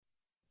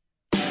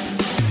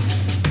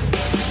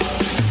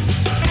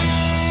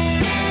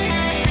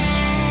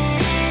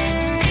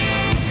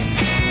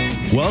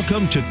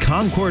Welcome to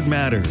Concord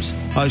Matters,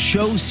 a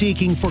show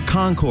seeking for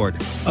concord,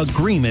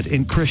 agreement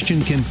in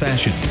Christian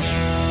confession.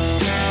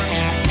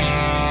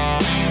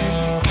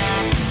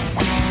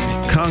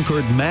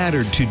 Concord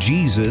mattered to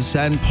Jesus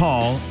and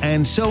Paul,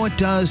 and so it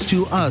does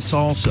to us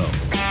also.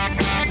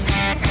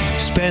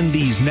 Spend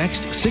these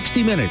next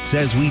 60 minutes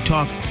as we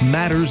talk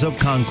matters of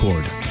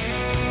Concord.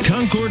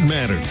 Concord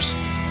Matters,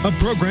 a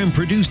program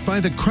produced by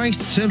the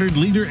Christ-centered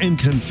leader in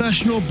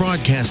confessional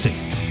broadcasting,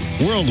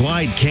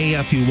 worldwide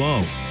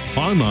KFUO,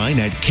 online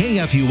at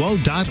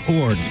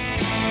kfuo.org.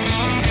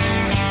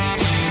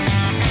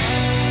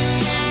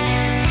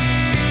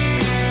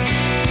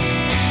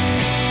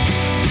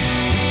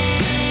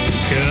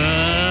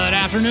 Good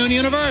afternoon,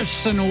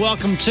 universe, and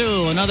welcome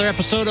to another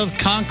episode of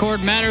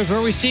Concord Matters,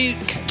 where we seek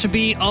to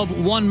be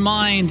of one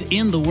mind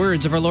in the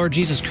words of our Lord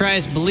Jesus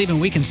Christ, believing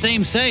we can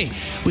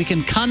we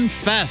can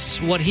confess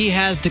what he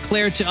has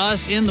declared to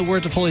us in the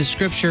words of Holy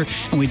Scripture,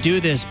 and we do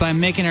this by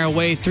making our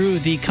way through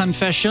the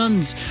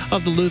confessions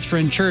of the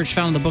Lutheran Church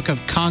found in the Book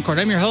of Concord.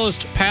 I'm your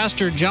host,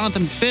 Pastor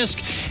Jonathan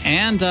Fisk,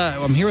 and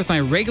I'm here with my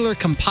regular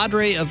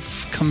compadre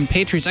of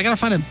compatriots. I gotta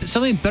find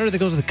something better that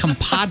goes with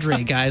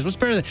compadre, guys. What's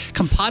better than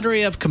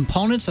compadre of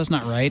components? That's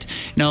not right.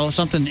 No,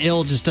 something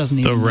ill just doesn't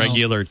even The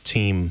regular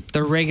team.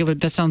 The regular,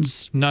 that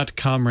sounds... Not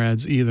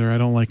comrades either. I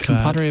don't like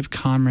compadre of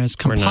comrades.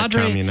 We're not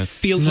communists.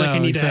 Feels like I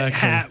need a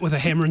hat with a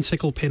hammer and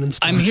sickle pin and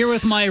stuff. I'm here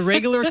with my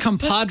regular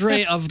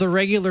compadre of the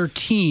regular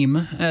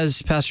team,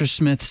 as Pastor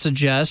Smith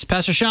suggests.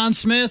 Pastor Sean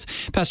Smith,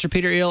 Pastor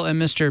Peter Eel, and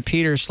Mr.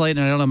 Peter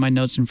Slayton. I don't have my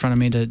notes in front of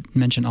me to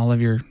mention all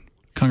of your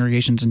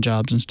congregations and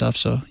jobs and stuff,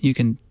 so you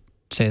can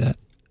say that.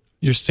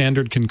 Your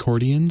standard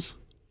Concordians?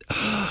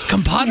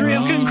 Compadre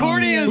of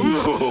Concordians!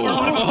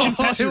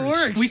 Confessors. It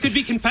works. We could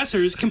be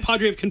confessors.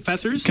 Compadre of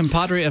confessors.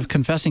 Compadre of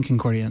confessing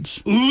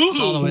Concordians. Ooh, it's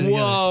all the way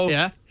together. Whoa.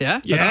 Yeah?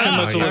 That's too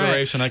much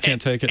alliteration. I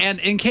can't take it. And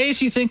in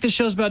case you think this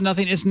show's about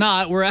nothing, it's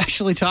not. We're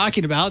actually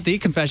talking about the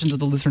Confessions of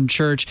the Lutheran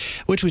Church,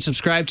 which we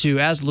subscribe to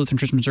as the Lutheran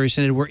Church Missouri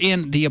Synod. We're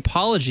in the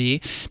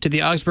Apology to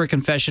the Augsburg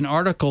Confession,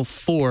 Article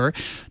 4,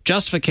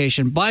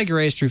 Justification by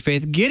Grace Through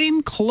Faith,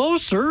 getting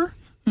closer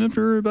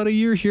after about a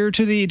year here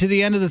to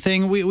the end of the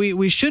thing.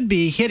 We should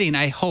be hitting,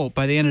 I hope,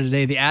 by the end of the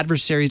day, the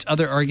adversary's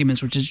other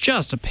arguments, which is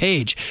just a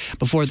page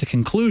before the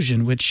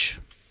conclusion, which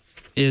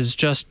is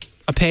just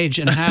a page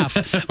and a half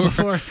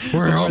before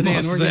we're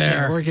almost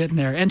there. We're getting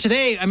there. And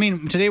today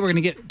we're going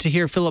to get to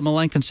hear Philip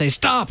Melanchthon say,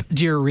 "Stop,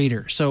 dear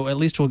reader." So at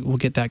least we'll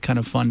get that kind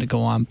of fun to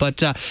go on. But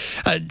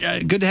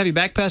good to have you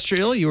back, Pastor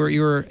Ill. You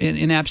were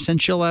in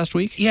absentia last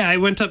week. Yeah, I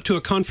went up to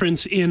a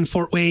conference in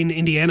Fort Wayne,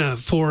 Indiana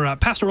for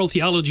pastoral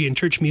theology and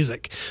church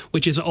music,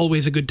 which is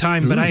always a good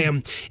time. But I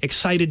am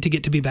excited to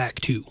get to be back,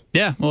 too.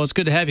 Yeah, well, it's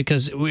good to have you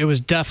because it was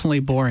definitely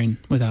boring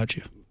without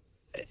you.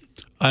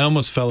 I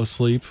almost fell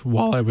asleep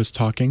while I was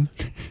talking.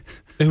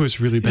 It was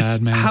really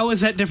bad, man. How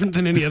is that different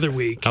than any other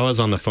week? I was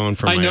on the phone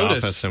from my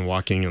office and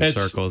walking in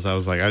circles. I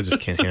was like, I just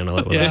can't handle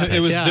it. It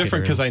was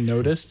different because I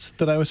noticed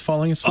that I was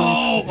falling asleep.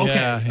 Oh,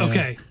 okay,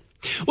 okay.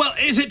 Well,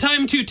 is it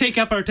time to take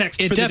up our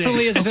text for the day? It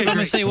definitely is. I'm going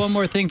to say one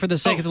more thing for the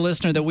sake of the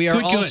listener, that we are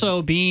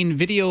also being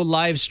video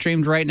live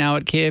streamed right now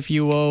at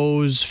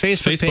KFUO's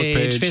Facebook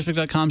page.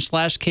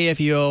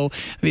 Facebook.com/KFUO,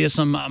 via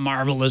some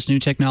marvelous new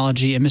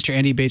technology. And Mr.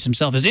 Andy Bates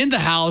himself is in the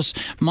house,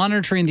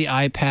 monitoring the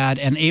iPad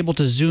and able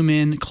to zoom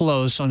in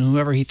close on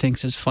whoever he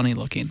thinks is funny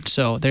looking.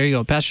 So there you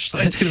go. Pastor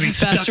Slade. It's going to be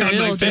stuck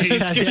on my face.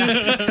 I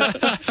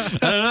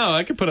don't know.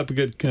 I could put up a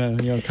good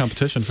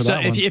competition for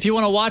that one. If you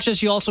want to watch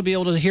us, you'll also be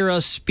able to hear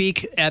us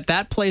speak at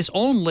that place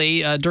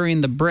only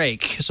during the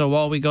break. So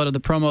while we go to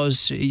the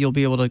promos, you'll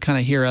be able to kind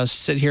of hear us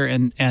sit here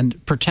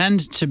and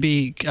pretend to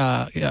be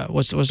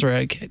what's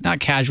there,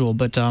 not casual,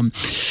 but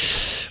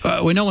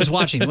when no one's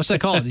watching. What's that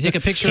called? You take a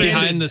picture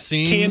behind the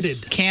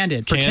scenes.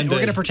 Candid. We're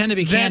going to pretend to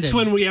be candid. That's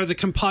when we are the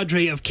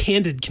compadre of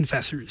candid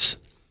confessors.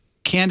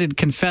 Candid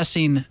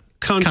confessing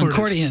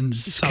Concordians.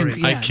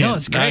 Sorry. I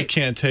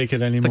can't take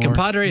it anymore. The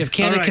compadre of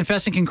candid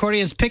confessing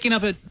Concordians, picking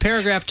up at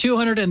paragraph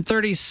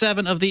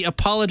 237 of the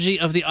Apology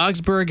of the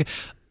Augsburg.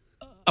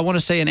 I want to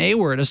say an A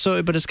word,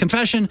 but it's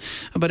confession,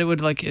 but it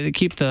would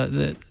keep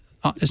the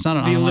it's not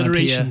an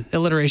onomatopoeia.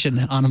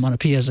 Alliteration.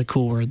 Onomatopoeia is a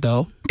cool word,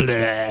 though.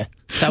 Blah.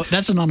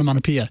 That's an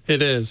onomatopoeia.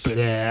 It is.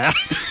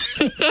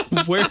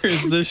 Where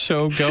is this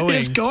show going?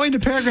 It's going to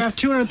paragraph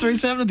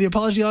 237 of the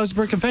Apology of the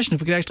Augsburg Confession, if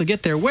we could actually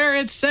get there, where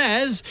it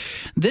says,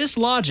 "This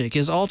logic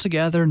is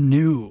altogether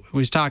new."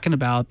 He's talking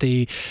about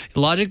the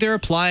logic they're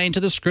applying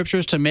to the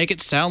Scriptures to make it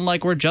sound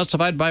like we're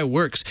justified by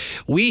works.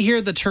 "We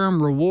hear the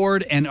term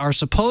reward and are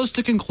supposed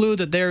to conclude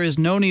that there is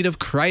no need of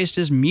Christ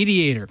as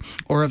mediator,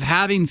 or of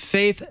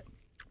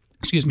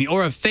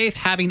faith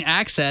having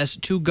access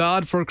to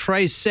God for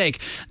Christ's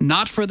sake,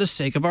 not for the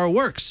sake of our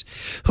works.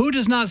 Who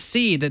does not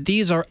see that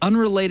these are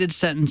unrelated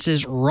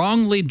sentences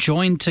wrongly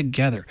joined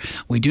together?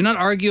 We do not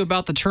argue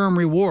about the term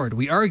reward.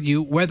 We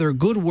argue whether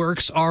good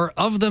works are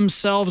of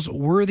themselves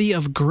worthy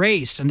of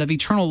grace and of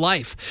eternal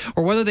life,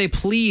 or whether they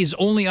please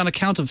only on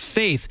account of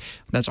faith."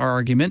 That's our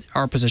argument,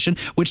 our position,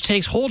 "which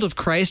takes hold of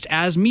Christ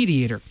as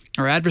mediator.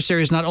 Our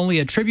adversaries not only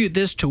attribute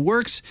this to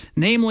works,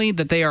 namely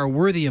that they are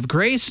worthy of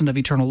grace and of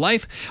eternal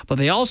life, but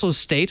they also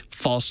state,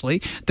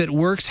 falsely, that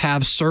works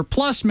have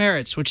surplus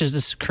merits, which is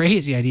this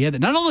crazy idea that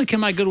not only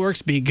can my good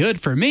works be good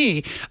for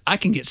me, I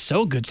can get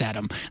so good at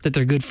them that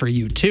they're good for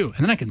you too.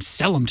 And then I can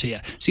sell them to you.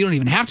 So you don't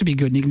even have to be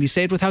good, and you can be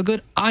saved with how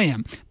good I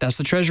am. That's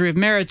the treasury of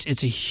merits.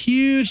 It's a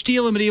huge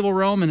deal in medieval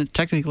Rome, and it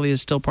technically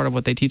is still part of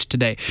what they teach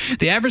today.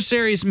 The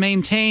adversaries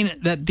maintain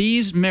that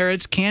these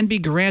merits can be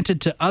granted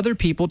to other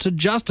people to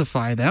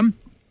justify them,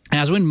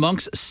 as when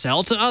monks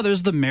sell to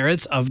others the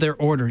merits of their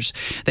orders.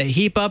 They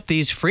heap up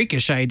these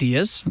freakish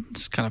ideas,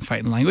 it's kind of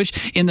fighting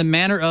language, in the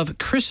manner of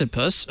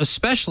Chrysippus,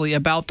 especially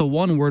about the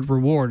one-word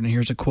reward. And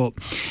here's a quote.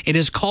 It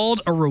is called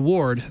a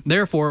reward,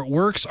 therefore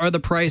works are the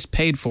price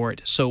paid for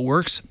it. So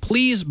works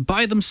please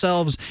by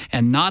themselves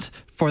and not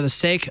for the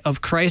sake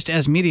of Christ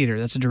as mediator.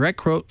 That's a direct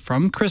quote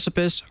from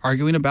Chrysippus,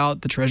 arguing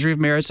about the treasury of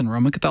merits in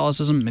Roman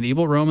Catholicism,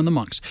 medieval Rome, and the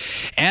monks.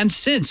 And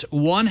since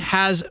one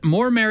has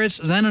more merits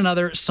than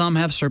another, some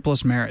have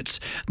surplus merits.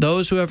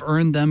 Those who have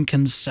earned them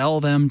can sell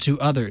them to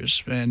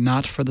others, and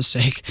not for the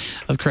sake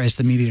of Christ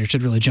the mediator.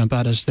 Should really jump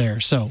at us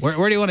there. So where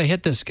do you want to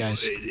hit this,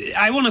 guys?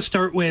 I want to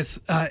start with,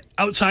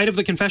 outside of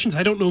the Confessions,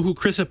 I don't know who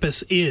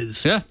Chrysippus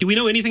is. Yeah. Do we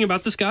know anything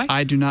about this guy?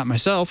 I do not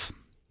myself.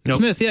 Nope.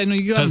 Smith, yeah, no,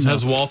 you got him.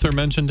 Has Walther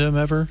mentioned him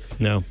ever?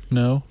 No.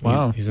 No?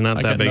 Wow. He's not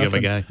that big of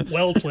a guy.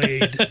 Well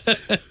played.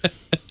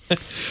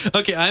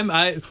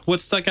 Okay,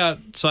 what stuck out,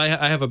 so I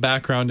have a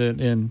background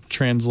in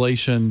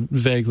translation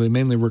vaguely,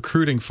 mainly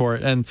recruiting for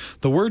it, and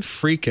the word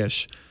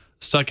freakish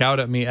stuck out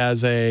at me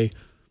as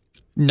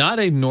not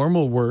a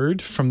normal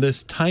word from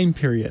this time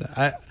period.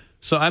 I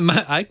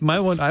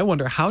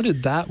wonder, how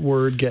did that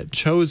word get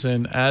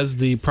chosen as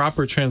the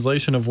proper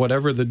translation of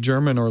whatever the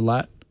German or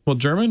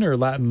German or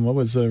Latin? What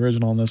was the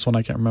original on this one?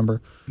 I can't remember.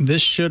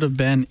 This should have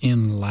been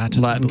in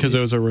Latin. Latin, because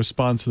it was a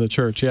response to the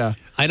church. Yeah.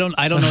 I don't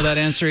know that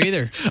answer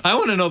either. I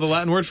want to know the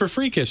Latin word for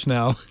freakish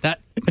now. That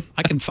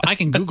I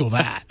can Google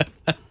that.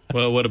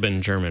 Well, it would have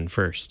been German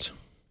first.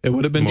 It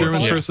would have been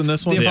German Yeah. first in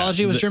this one? The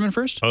apology was German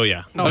first? Oh,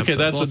 yeah. Okay,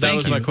 that was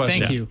my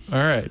question. Thank you. All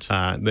right.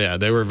 Yeah,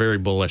 they were very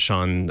bullish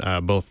on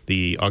both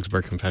the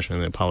Augsburg Confession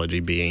and the Apology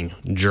being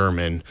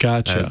German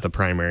Gotcha. as the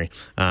primary.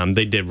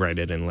 They did write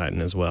it in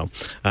Latin as well.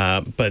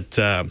 But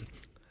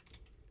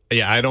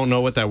I don't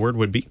know what that word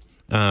would be.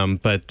 The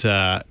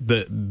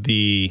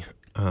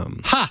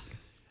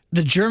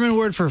German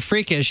word for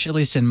freakish, at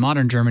least in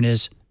modern German,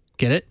 is,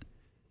 get it?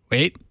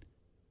 Wait,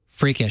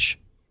 freakish.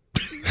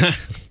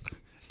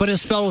 But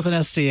it's spelled with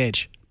an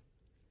SCH.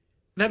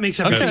 That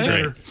makes it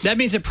better. That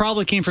means it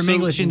probably came from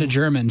English into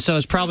German, so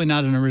it's probably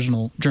not an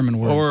original German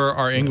word. Or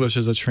our English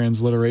is a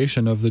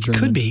transliteration of the German.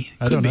 Could be.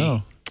 I don't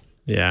know.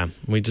 Yeah,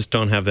 we just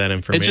don't have that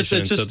information.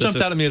 It just jumped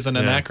out at me as an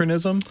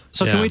anachronism.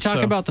 So can we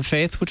talk about the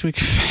faith, which we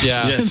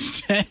confess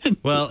instead?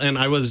 Well, and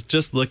I was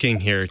just looking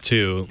here,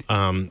 too.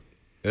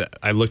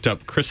 I looked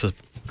up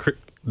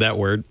that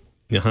word.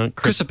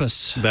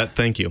 Chrysippus.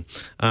 Thank you.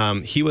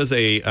 He was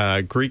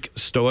a Greek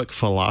Stoic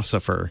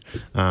philosopher,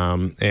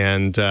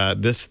 and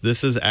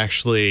this is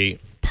actually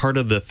part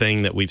of the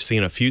thing that we've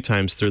seen a few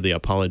times through the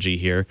Apology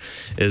here,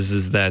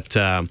 is that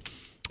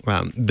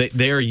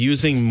they are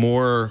using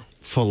more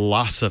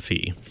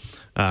philosophy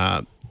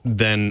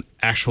than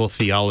actual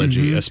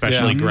theology,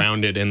 especially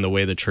grounded in the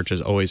way the church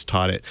has always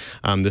taught it.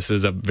 This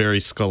is a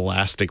very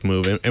scholastic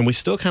move, and we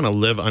still kind of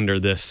live under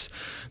this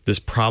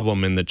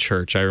problem in the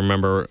church. I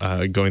remember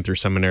going through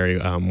seminary,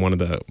 one of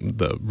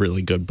the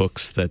really good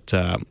books that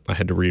I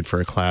had to read for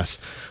a class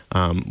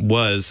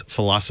was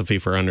Philosophy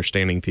for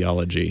Understanding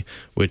Theology,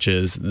 which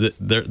is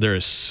there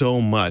is so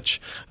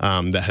much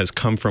that has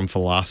come from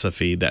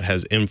philosophy that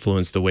has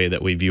influenced the way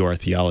that we view our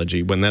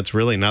theology, when that's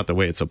really not the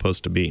way it's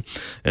supposed to be.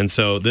 And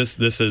so this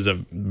is a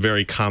very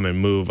common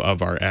move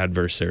of our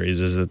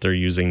adversaries, is that they're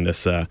using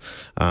this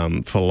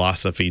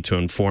philosophy to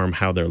inform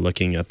how they're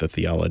looking at the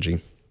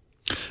theology.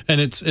 And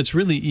it's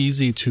really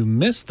easy to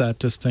miss that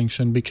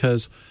distinction,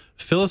 because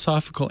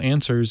philosophical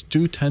answers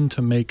do tend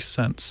to make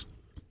sense,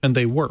 and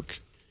they work.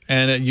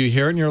 And you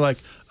hear it and you're like,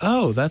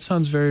 oh, that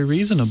sounds very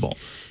reasonable.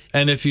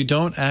 And if you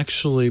don't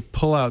actually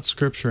pull out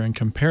Scripture and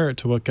compare it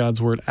to what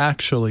God's Word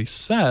actually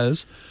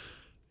says,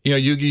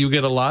 you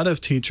get a lot of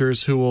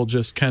teachers who will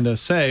just kind of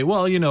say,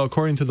 well,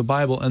 according to the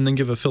Bible, and then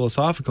give a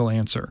philosophical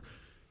answer,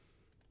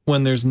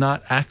 when there's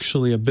not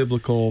actually a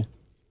biblical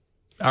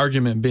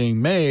argument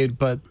being made,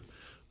 but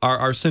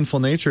our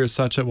sinful nature is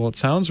such that, well, it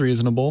sounds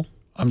reasonable,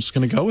 I'm just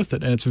going to go with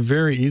it. And it's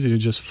very easy to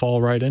just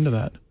fall right into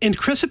that. And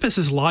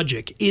Chrysippus's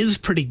logic is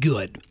pretty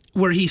good,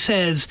 where he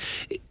says,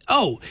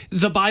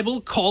 the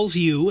Bible calls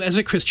you as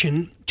a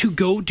Christian to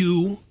go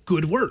do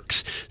good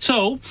works.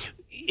 So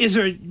is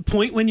there a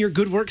point when your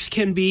good works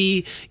can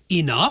be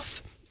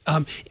enough?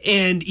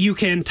 And you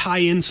can tie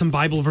in some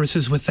Bible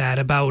verses with that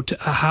about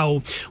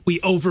how we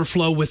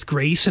overflow with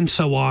grace and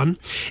so on.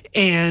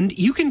 And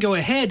you can go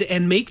ahead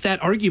and make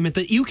that argument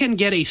that you can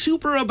get a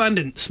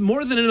superabundance,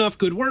 more than enough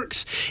good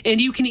works,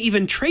 and you can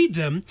even trade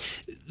them.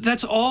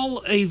 That's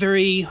all a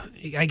very,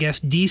 I guess,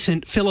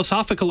 decent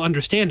philosophical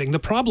understanding. The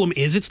problem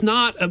is it's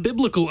not a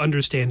biblical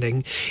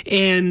understanding.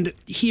 And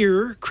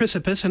here,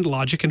 Chrysippus and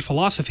logic and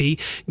philosophy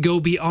go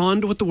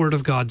beyond what the Word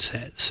of God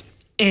says.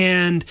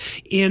 And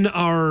in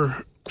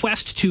our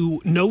quest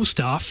to know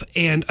stuff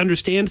and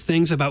understand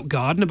things about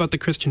God and about the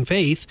Christian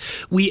faith,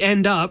 we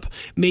end up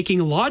making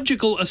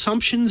logical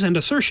assumptions and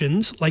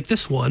assertions like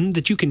this one,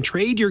 that you can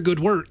trade your good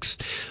works.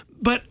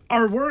 But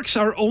our works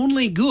are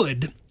only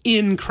good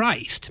in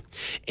Christ.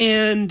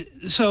 And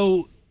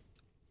so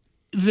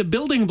the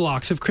building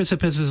blocks of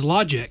Chrysippus's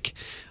logic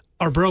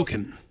are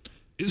broken.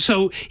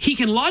 So he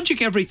can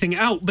logic everything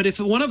out, but if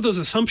one of those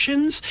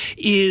assumptions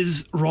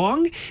is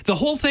wrong, the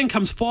whole thing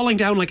comes falling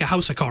down like a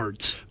house of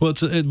cards. Well,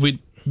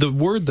 the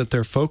word that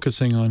they're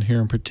focusing on here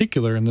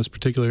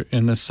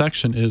in this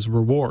section is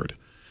reward.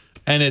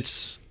 And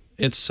it's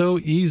so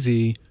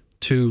easy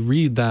to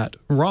read that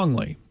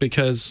wrongly,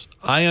 because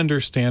I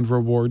understand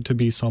reward to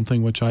be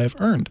something which I have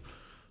earned.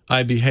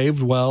 I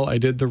behaved well, I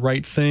did the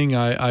right thing,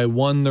 I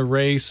won the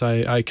race,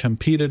 I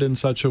competed in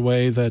such a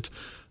way that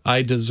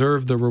I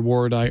deserve the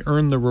reward, I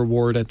earn the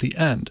reward at the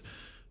end.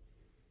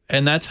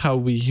 And that's how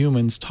we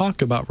humans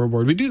talk about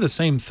reward. We do the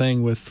same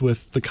thing with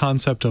the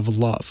concept of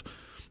love.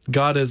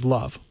 God is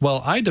love.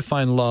 Well, I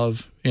define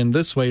love in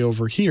this way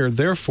over here,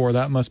 therefore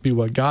that must be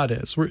what God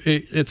is.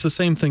 It's the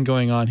same thing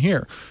going on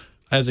here.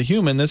 As a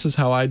human, this is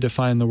how I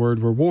define the word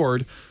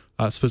reward,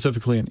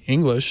 specifically in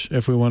English,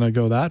 if we want to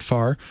go that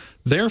far.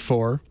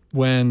 Therefore,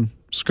 when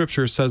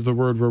Scripture says the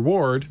word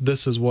reward,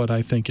 this is what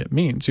I think it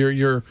means.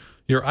 You're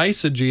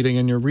eisegeting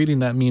and you're reading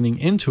that meaning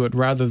into it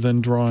rather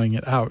than drawing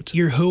it out.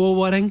 You're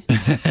who-a-whatting?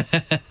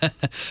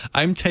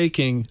 I'm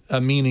taking a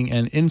meaning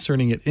and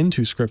inserting it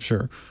into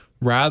Scripture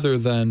rather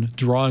than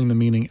drawing the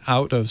meaning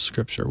out of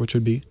Scripture, which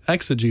would be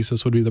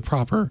exegesis would be the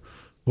proper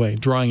way,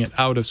 drawing it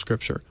out of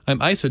Scripture. I'm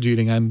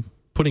eisegeting, I'm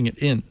putting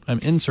it in. I'm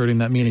inserting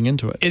that meaning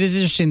into it. It is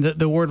interesting that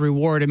the word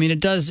reward, I mean,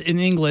 it does in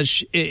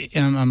English,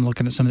 and I'm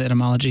looking at some of the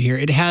etymology here,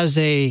 it has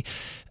a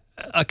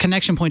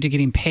connection point to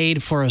getting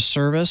paid for a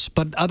service,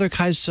 but other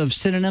kinds of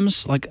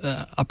synonyms like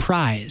a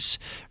prize,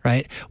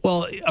 right?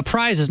 Well, a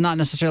prize is not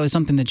necessarily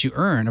something that you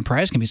earn. A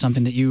prize can be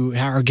something that you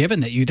are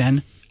given that you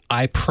then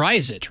I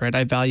prize it, right?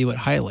 I value it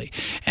highly.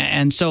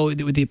 And so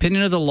the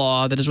opinion of the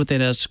law that is within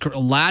us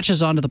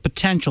latches onto the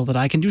potential that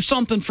I can do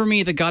something for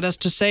me that God has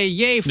to say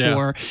yay for.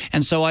 Yeah.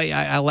 And so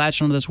I latch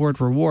onto this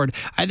word reward.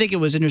 I think it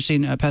was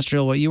interesting, Pastor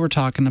Hill, what you were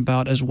talking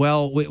about as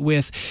well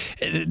with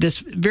this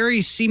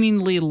very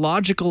seemingly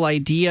logical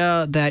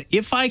idea that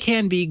if I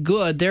can be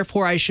good,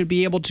 therefore I should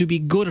be able to be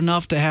good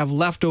enough to have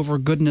leftover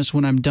goodness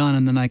when I'm done,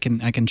 and then I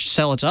can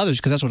sell it to others,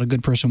 because that's what a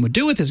good person would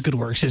do with his good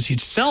works, is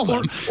he'd sell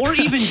them. Or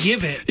even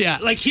give it. Yeah.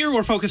 Like here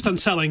we're focused on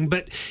selling,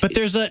 but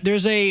there's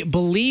a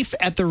belief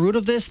at the root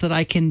of this that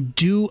I can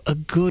do a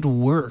good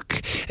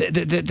work.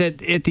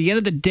 That at the end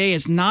of the day,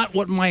 it's not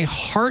what my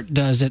heart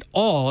does at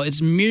all.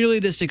 It's merely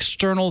this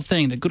external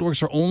thing, that good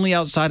works are only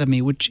outside of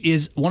me, which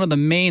is one of the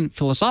main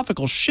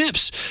philosophical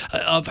shifts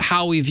of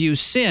how we view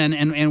sin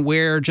and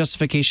where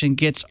justification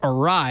gets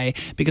awry,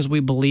 because we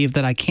believe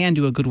that I can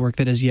do a good work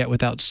that is yet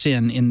without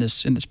sin in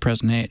this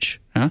present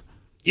age. Huh?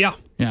 Yeah.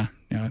 Yeah.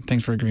 Yeah,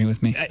 thanks for agreeing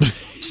with me.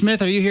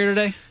 Smith, are you here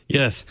today?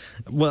 Yes.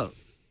 Well,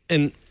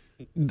 and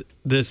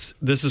this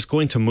is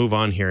going to move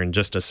on here in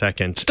just a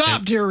second.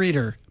 Stop, dear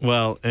reader.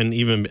 Well, and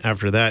even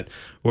after that,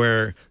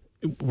 where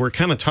we're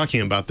kind of talking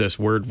about this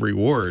word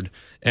reward,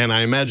 and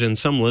I imagine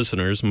some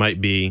listeners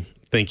might be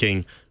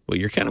thinking, well,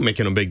 you're kind of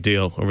making a big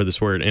deal over this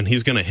word, and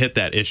he's going to hit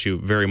that issue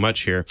very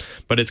much here.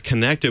 But it's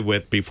connected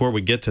with, before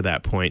we get to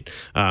that point,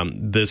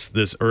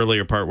 this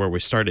earlier part where we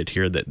started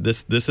here, that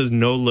this is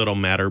no little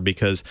matter,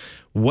 because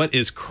what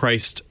is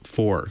Christ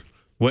for?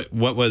 What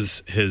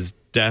was his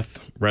death,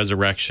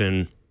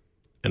 resurrection,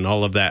 and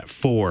all of that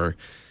for,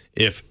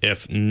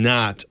 if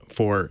not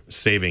for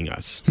saving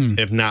us,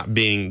 if not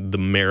being the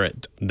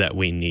merit that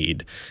we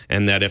need,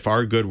 and that if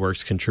our good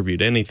works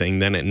contribute anything,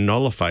 then it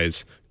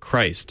nullifies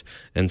Christ.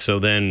 And so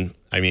then,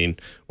 I mean,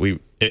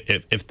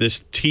 if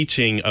this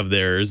teaching of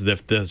theirs,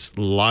 if this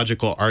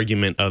logical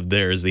argument of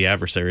theirs, the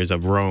adversaries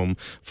of Rome,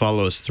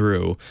 follows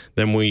through,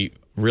 then we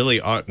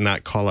really ought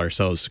not call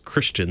ourselves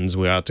Christians.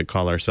 We ought to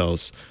call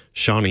ourselves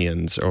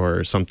Shawnians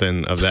or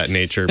something of that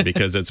nature,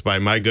 because it's by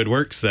my good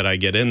works that I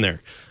get in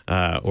there,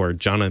 or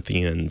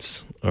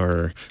Jonathans,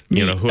 or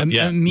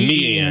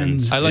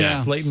Means. I like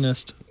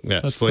Slatonist.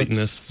 Yeah,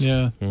 Slatonists.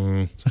 Yeah.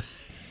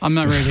 I'm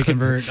not ready to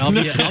convert. I'm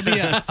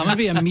gonna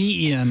be a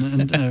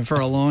Mean for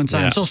a long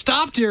time. Yeah. So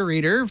stop, dear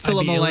reader.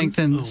 Philip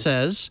Melanchthon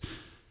says,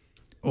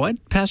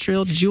 "What, Pastor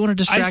Hill? Did you want to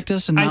distract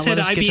us and not let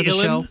us get to the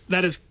show?"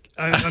 That is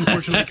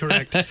unfortunately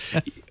correct.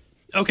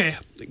 Okay,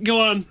 go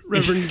on,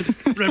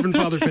 Reverend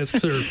Father Fisk,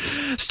 sir.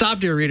 Stop,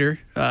 dear reader.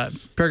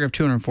 Paragraph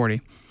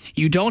 240.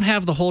 You don't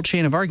have the whole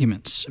chain of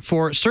arguments,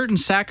 for certain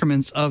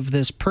sacraments of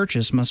this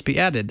purchase must be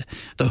added.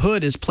 The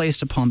hood is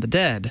placed upon the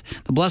dead.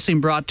 The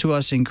blessing brought to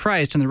us in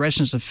Christ and the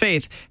righteousness of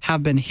faith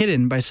have been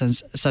hidden by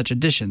such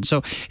addition.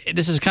 So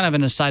this is kind of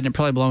an aside and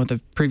probably belong with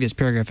the previous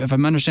paragraph. If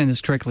I'm understanding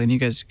this correctly, and you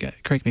guys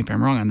correct me if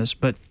I'm wrong on this,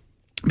 but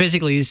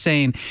basically, he's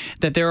saying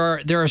that there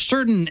are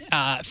certain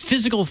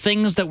physical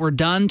things that were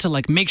done to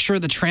like make sure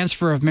the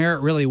transfer of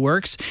merit really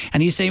works.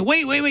 And he's saying,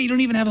 wait, you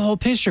don't even have the whole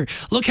picture.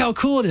 Look how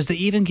cool it is. They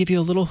even give you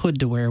a little hood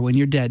to wear when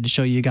you're dead to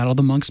show you got all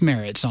the monk's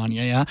merits on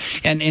you. Yeah,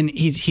 and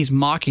he's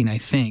mocking, I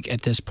think,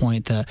 at this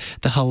point the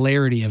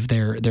hilarity of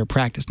their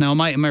practice. Now, am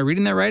I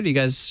reading that right? You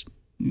guys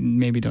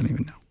maybe don't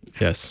even know.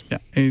 Yes. Yeah.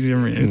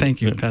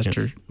 Thank you,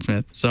 Pastor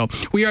Smith. So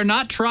we are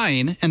not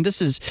trying, and this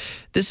is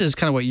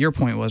kind of what your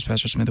point was,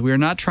 Pastor Smith. We are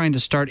not trying to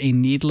start a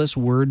needless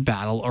word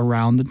battle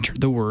around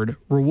the word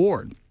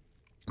reward.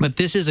 But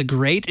this is a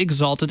great,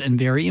 exalted, and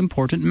very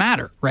important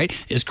matter, right?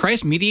 Is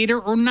Christ mediator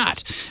or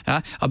not?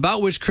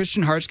 About which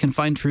Christian hearts can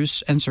find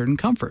truce and certain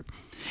comfort.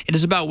 It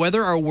is about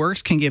whether our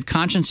works can give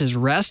consciences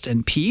rest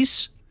and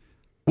peace,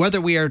 whether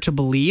we are to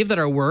believe that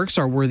our works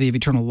are worthy of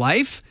eternal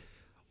life,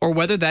 or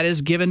whether that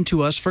is given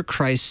to us for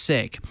Christ's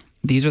sake.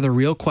 These are the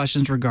real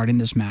questions regarding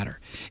this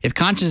matter. If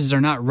consciences are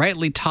not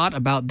rightly taught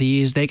about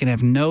these, they can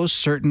have no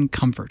certain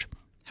comfort.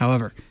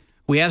 However,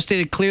 we have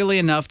stated clearly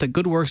enough that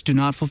good works do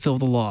not fulfill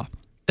the law,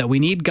 that we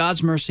need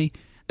God's mercy,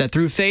 that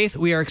through faith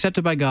we are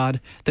accepted by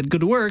God, that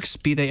good works,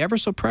 be they ever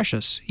so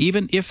precious,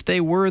 even if they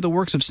were the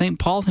works of St.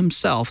 Paul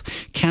himself,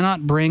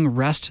 cannot bring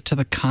rest to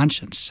the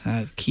conscience.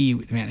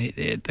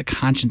 The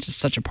conscience is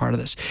such a part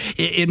of this.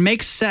 It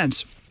makes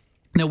sense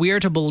that we are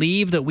to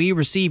believe that we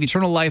receive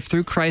eternal life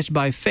through Christ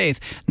by faith,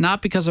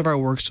 not because of our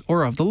works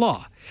or of the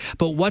law.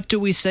 But what do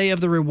we say of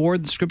the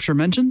reward the Scripture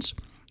mentions?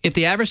 If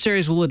the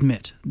adversaries will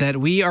admit that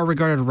we are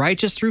regarded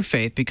righteous through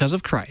faith because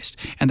of Christ,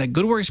 and that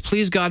good works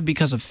please God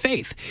because of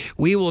faith,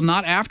 we will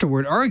not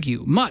afterward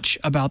argue much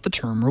about the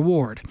term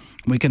reward.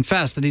 We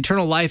confess that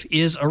eternal life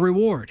is a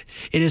reward.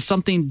 It is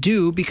something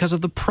due because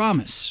of the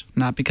promise,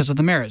 not because of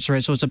the merits,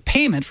 right? So it's a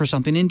payment for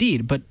something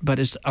indeed, but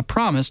it's a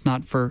promise,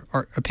 or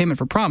a payment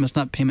for promise,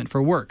 not payment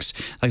for works.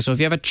 Like, so if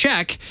you have a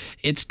check,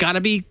 it's got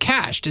to be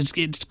cashed.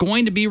 It's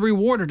going to be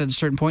rewarded at a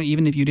certain point,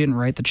 even if you didn't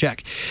write the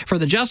check. For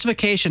the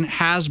justification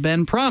has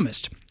been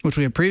promised, which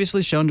we have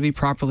previously shown to be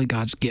properly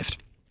God's gift.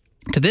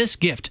 To this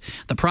gift,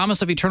 the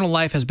promise of eternal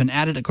life has been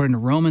added according to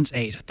Romans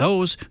 8.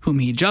 Those whom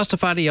he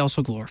justified, he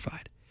also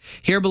glorified.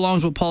 Here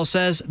belongs what Paul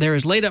says, there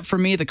is laid up for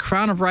me the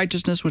crown of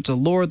righteousness, which the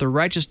Lord, the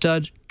righteous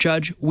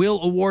judge,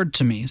 will award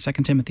to me. 2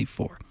 Timothy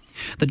 4.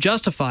 The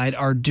justified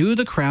are due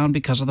the crown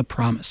because of the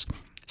promise.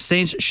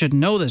 Saints should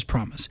know this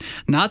promise,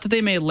 not that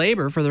they may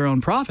labor for their own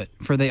profit,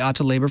 for they ought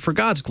to labor for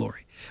God's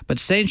glory. But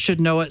saints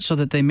should know it so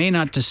that they may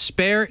not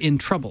despair in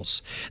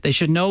troubles. They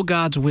should know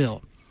God's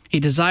will. He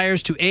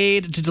desires to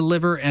aid, to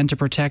deliver, and to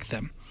protect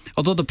them.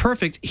 Although the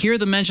perfect hear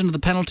the mention of the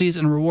penalties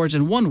and rewards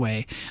in one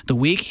way, the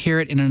weak hear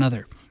it in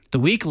another. The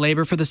weak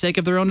labor for the sake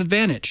of their own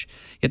advantage.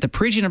 Yet the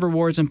preaching of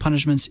rewards and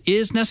punishments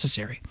is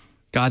necessary.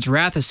 God's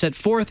wrath is set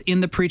forth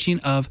in the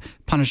preaching of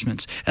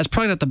punishments. That's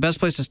probably not the best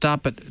place to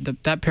stop, but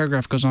that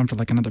paragraph goes on for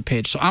like another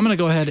page. So I'm going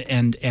to go ahead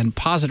and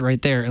pause it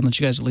right there and let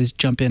you guys at least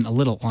jump in a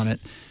little on it.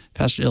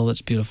 Pastor Ill,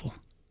 that's beautiful.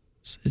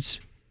 It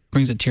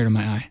brings a tear to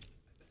my eye.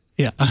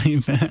 Yeah.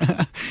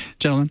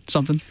 Gentlemen,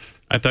 something?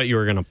 I thought you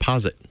were going to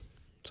posit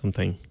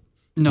something.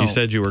 No. You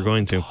said you were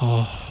going to.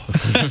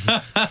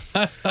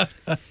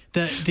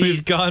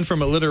 We've gone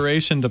from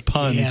alliteration to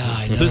puns. Yeah,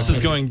 I know. This is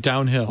going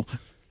downhill.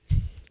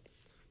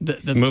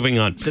 Moving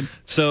on.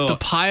 The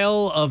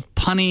pile of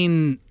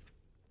punning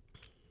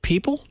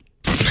people?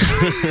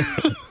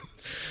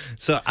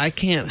 So I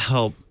can't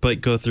help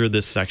but go through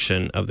this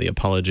section of the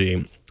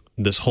Apology,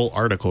 this whole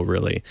article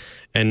really,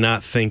 and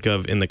not think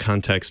of in the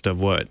context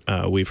of what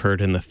we've heard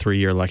in the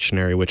 3-year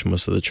lectionary, which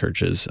most of the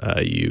churches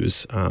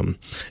use.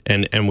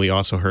 And we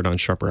also heard on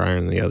Sharper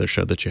Iron, the other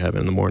show that you have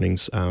in the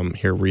mornings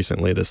here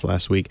recently this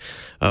last week,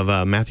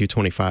 of Matthew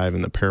 25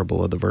 and the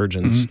parable of the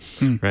virgins,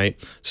 right?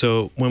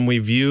 So when we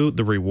view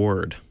the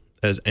reward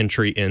as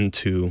entry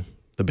into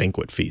the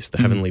banquet feast, the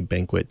heavenly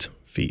banquet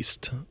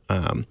feast,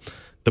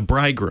 the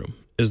bridegroom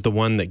is the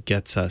one that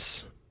gets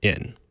us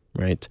in,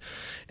 right?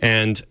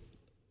 And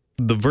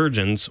the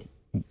virgins,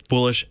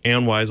 foolish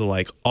and wise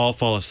alike, all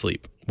fall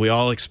asleep. We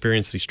all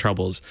experience these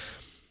troubles.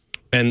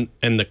 And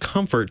the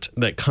comfort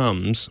that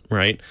comes,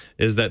 right,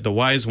 is that the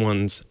wise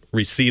ones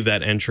receive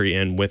that entry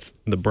in with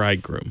the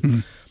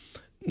bridegroom.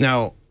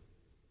 Now,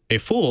 a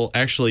fool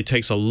actually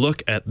takes a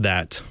look at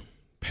that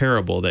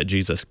parable that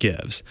Jesus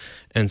gives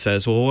and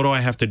says, well, what do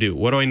I have to do?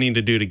 What do I need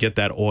to do to get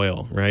that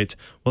oil, right?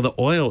 Well, the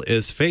oil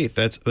is faith.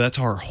 That's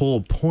our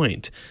whole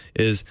point,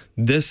 is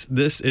this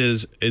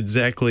is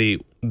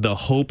exactly the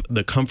hope,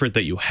 the comfort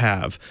that you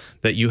have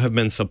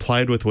been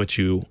supplied with what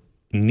you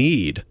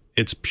need.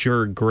 It's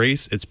pure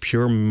grace. It's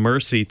pure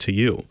mercy to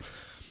you.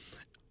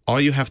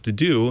 All you have to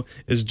do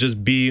is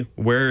just be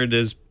where it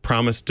is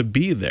promised to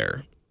be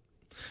there.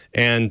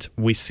 And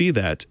we see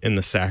that in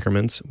the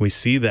sacraments. We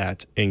see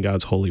that in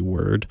God's holy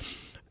word.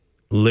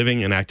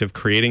 living and active,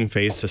 creating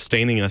faith,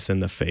 sustaining us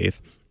in the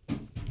faith.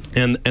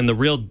 And the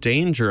real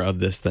danger of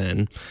this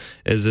then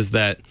is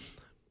that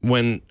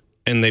when,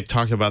 and they've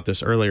talked about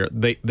this earlier,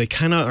 they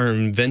kind of are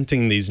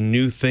inventing these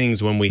new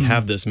things when we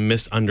have this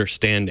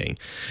misunderstanding.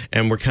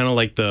 And we're kind of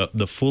like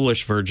the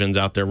foolish virgins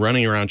out there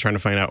running around trying to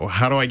find out, well,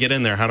 how do I get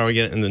in there? How do I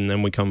get in? And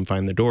then we come and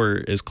find the door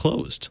is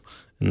closed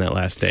in that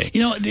last day.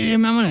 You know,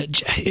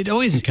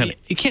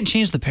 it can't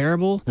change the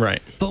parable.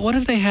 Right. But what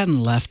if they hadn't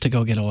left to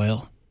go get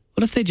oil?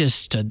 What if they just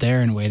stood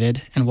there and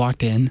waited and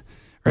walked in?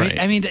 Right.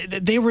 I mean,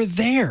 they were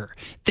there.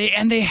 They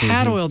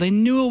had oil. They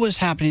knew it was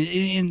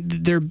happening. And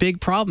their big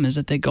problem is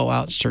that they go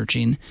out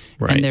searching,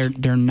 and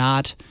they're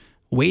not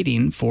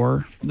waiting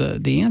for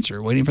the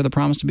answer, waiting for the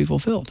promise to be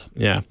fulfilled.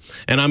 Yeah.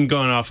 And I'm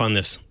going off on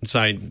this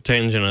side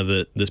tangent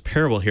of this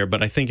parable here,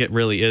 but I think it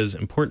really is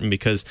important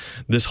because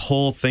this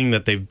whole thing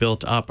that they've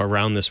built up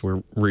around this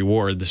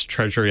reward, this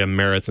treasury of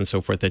merits and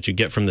so forth that you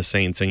get from the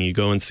saints, and you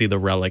go and see the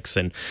relics.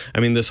 And I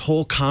mean, this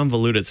whole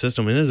convoluted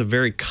system, it is a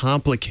very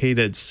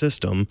complicated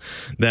system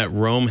that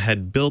Rome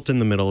had built in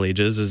the Middle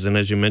Ages, and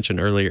as you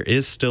mentioned earlier,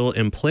 is still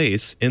in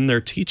place in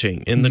their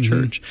teaching in the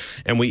church.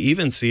 And we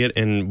even see it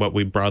in what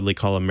we broadly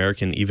call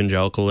American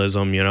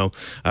evangelicalism.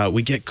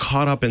 We get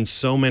caught up in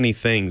so many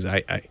things.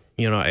 I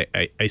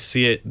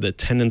see it, the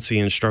tendency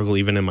and struggle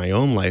even in my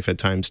own life at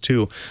times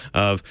too,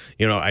 of,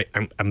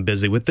 I'm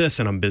busy with this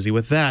and I'm busy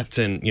with that.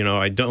 And,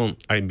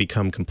 I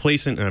become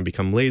complacent and I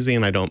become lazy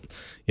and I don't,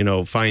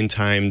 find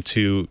time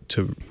to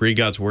read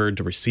God's word,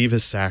 to receive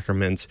his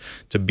sacraments,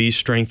 to be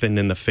strengthened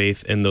in the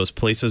faith in those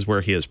places where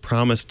he has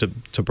promised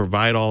to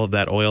provide all of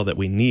that oil that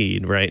we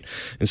need. Right.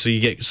 And so you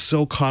get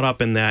so caught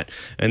up in that.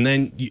 And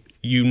then,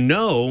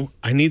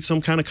 I need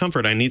some kind of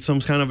comfort. I need some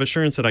kind of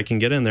assurance that I can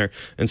get in there.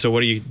 And so what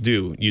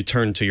do? You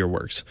turn to your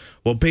works.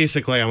 Well,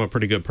 basically, I'm a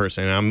pretty good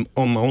person. I'm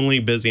only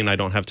busy and I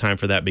don't have time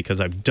for that because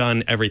I've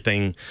done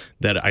everything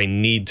that I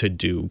need to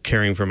do,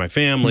 caring for my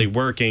family,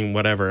 working,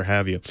 whatever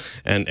have you.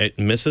 And it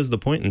misses the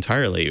point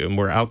entirely. And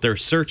we're out there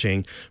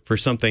searching for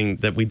something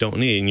that we don't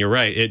need. And you're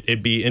right.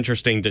 It'd be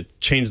interesting to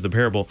change the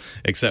parable,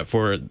 except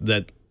for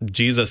that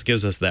Jesus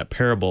gives us that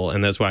parable,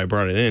 and that's why I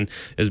brought it in,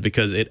 is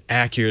because it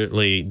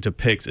accurately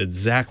depicts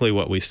exactly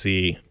what we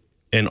see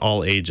in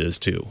all ages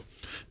too.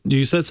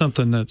 You said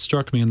something that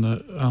struck me in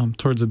the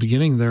towards the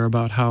beginning there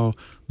about how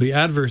the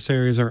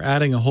adversaries are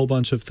adding a whole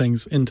bunch of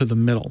things into the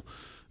middle.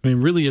 I mean,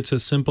 really, it's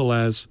as simple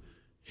as,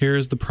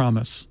 here's the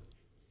promise.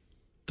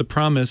 The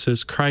promise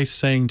is Christ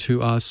saying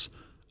to us,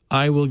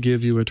 I will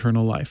give you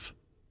eternal life.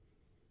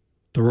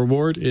 The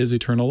reward is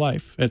eternal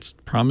life. It's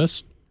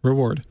promise,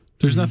 reward.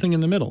 There's nothing in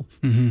the middle.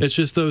 It's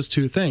just those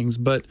two things.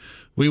 But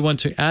we want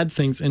to add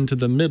things into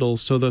the middle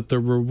so that the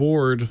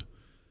reward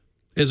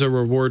is a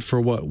reward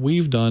for what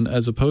we've done,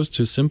 as opposed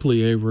to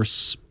simply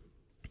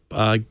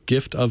a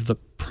gift of the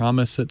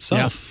promise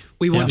itself. Yeah.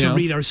 We want to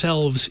read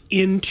ourselves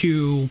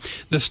into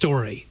the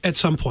story at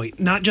some point,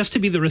 not just to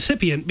be the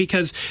recipient,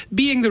 because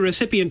being the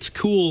recipient's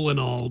cool and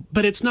all,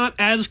 but it's not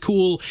as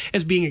cool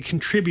as being a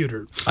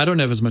contributor. I don't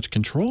have as much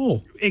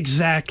control.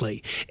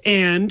 Exactly.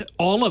 And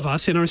all of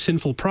us in our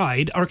sinful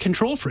pride are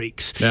control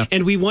freaks. Yeah.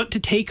 And we want to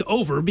take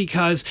over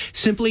because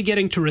simply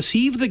getting to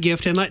receive the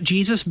gift and let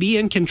Jesus be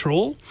in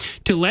control,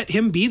 to let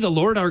him be the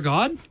Lord our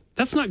God,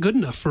 that's not good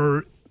enough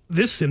for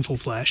this sinful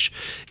flesh.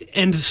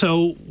 And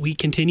so we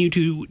continue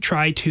to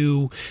try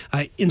to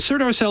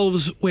insert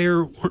ourselves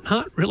where we're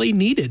not really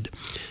needed.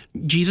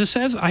 Jesus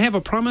says, I have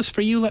a promise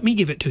for you, let me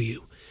give it to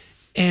you.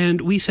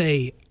 And we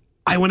say,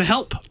 I want to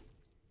help.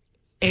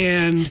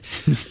 And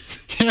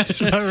that's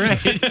about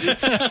right.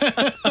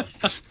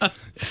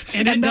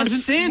 And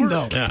that's sin,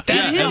 though. Yeah.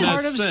 That's the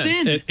heart of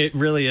sin. It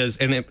really is.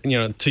 And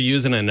to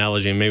use an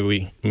analogy,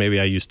 maybe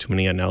I use too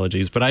many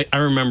analogies, but I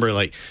remember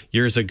like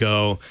years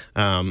ago,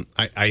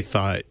 I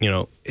thought,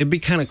 it'd be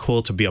kind of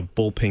cool to be a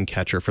bullpen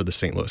catcher for the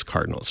St. Louis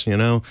Cardinals.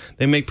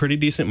 They make pretty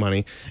decent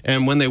money.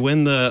 And when they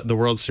win the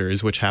World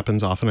Series, which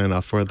happens often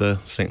enough for the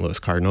St. Louis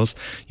Cardinals,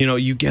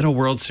 you get a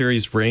World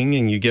Series ring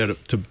and you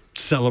get to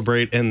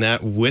celebrate in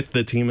that with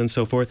the team and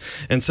so forth.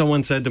 And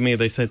someone said to me,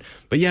 they said,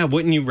 but yeah,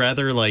 wouldn't you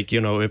rather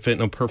if in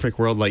a perfect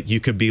world, like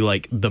you could be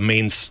like the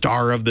main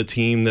star of the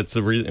team? That's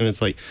the reason. And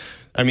it's like,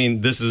 I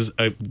mean, this is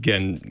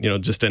again,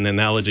 just an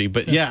analogy,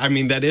 but yeah, I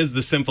mean, that is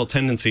the sinful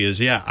tendency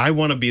is, I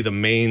want to be the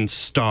main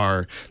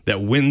star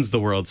that wins the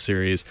World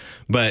Series,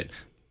 but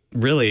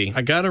really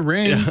I got a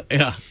ring.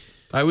 Yeah.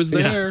 I was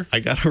there. Yeah, I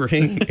got a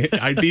ring.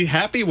 I'd be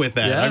happy with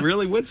that. Yeah. I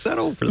really would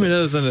settle for that. I mean,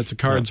 other than it's a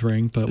cards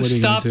ring, but what are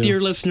you Stop, going to do?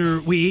 Dear listener.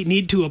 We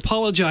need to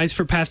apologize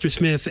for Pastor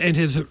Smith and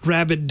his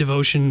rabid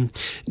devotion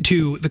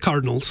to the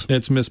Cardinals.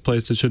 It's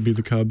misplaced. It should be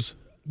the Cubs.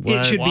 What?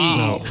 It should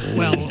be.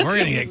 Well, we're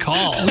going to get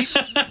calls.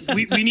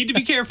 We need to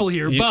be careful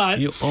here, but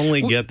you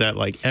only get that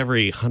like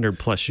every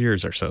 100+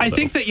 years or so. I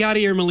think that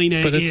Yadier Molina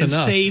is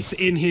enough. Safe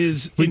in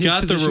his. We in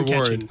got his the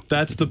reward. Catching.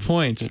 That's the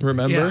point.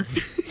 Remember.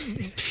 Yeah.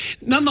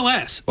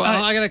 Nonetheless,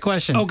 well, I got a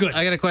question. Oh, good.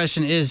 I got a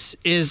question. Is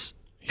he's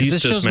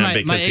this just shows mad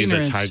my because he's a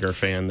ignorance. Tiger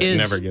fan that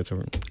never gets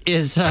over.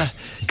 Is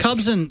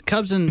Cubs and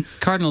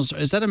Cardinals,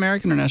 is that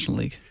American or National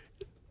League?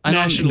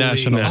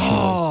 National League.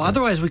 Oh,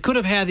 otherwise we could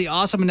have had the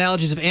awesome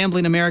analogies of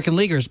ambling American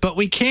leaguers, but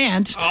we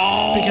can't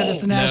because it's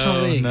the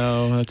National League.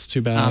 No, that's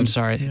too bad. I'm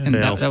sorry. And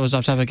that was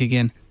off topic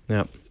again.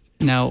 Yep.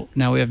 Now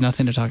we have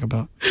nothing to talk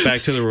about.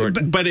 Back to the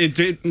word. But it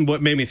did.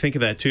 What made me think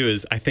of that too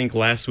is I think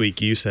last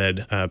week you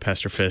said,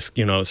 Pastor Fisk,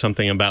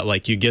 something about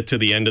like you get to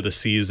the end of the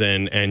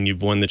season and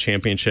you've won the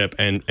championship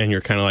and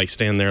you're kind of like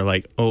standing there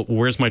like, oh,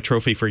 where's my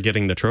trophy for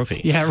getting the trophy?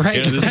 Yeah,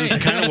 right. This is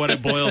kind of what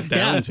it boils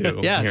down to.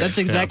 Yeah, here. that's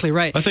exactly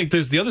right. I think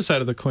there's the other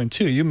side of the coin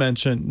too. You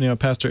mentioned,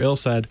 Pastor Ill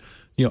said,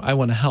 I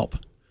want to help.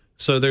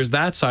 So there's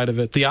that side of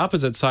it. The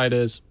opposite side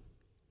is,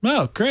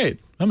 oh, great.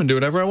 I'm going to do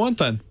whatever I want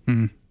then.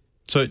 Mm-hmm.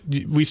 So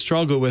we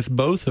struggle with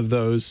both of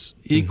those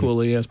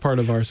equally as part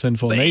of our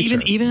sinful nature.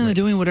 Even in the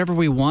doing whatever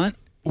we want,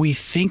 we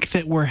think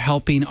that we're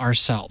helping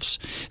ourselves.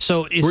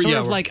 So it's sort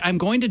of like I'm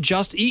going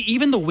to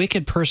even the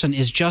wicked person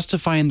is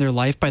justifying their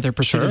life by their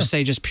pursuit of,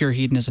 say, just pure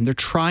hedonism. They're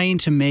trying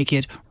to make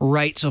it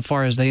right so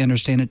far as they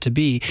understand it to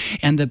be.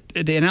 And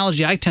the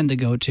analogy I tend to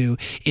go to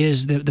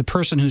is the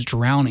person who's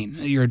drowning.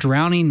 You're a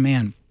drowning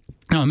man.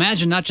 Now,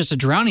 imagine not just a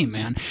drowning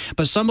man,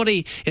 but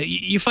somebody,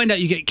 you find out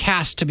you get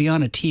cast to be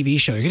on a TV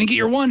show. You're going to get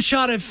your one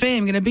shot at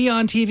fame, you're going to be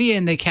on TV,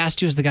 and they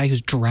cast you as the guy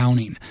who's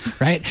drowning,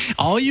 right?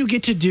 All you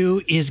get to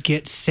do is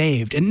get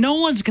saved. And no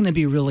one's going to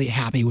be really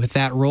happy with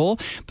that role,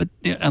 but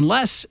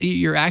unless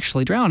you're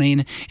actually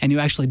drowning and you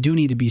actually do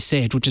need to be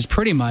saved, which is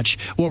pretty much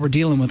what we're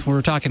dealing with when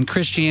we're talking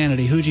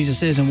Christianity, who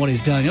Jesus is and what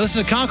he's done. You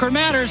listen to Concord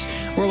Matters.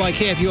 We're like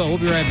KFUO. We'll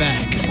be right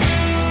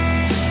back.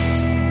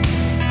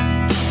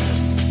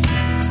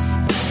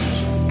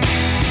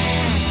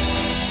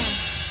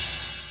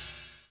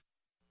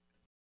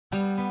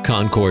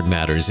 Concord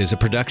Matters is a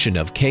production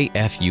of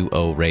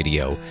KFUO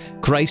Radio.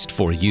 Christ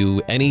for you,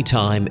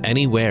 anytime,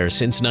 anywhere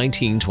since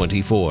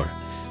 1924.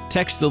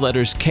 Text the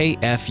letters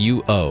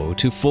KFUO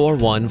to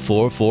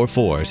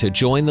 41444 to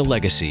join the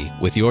legacy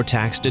with your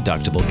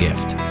tax-deductible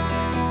gift.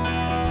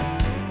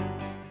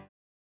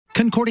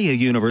 Concordia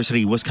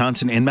University,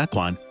 Wisconsin in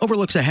Mequon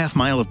overlooks a half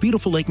mile of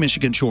beautiful Lake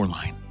Michigan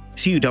shoreline.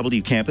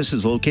 CUW campus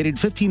is located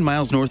 15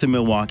 miles north of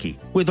Milwaukee,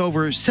 with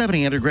over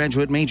 70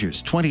 undergraduate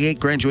majors, 28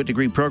 graduate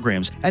degree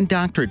programs, and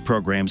doctorate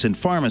programs in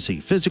pharmacy,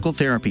 physical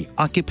therapy,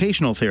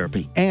 occupational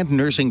therapy, and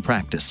nursing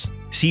practice.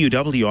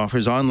 CUW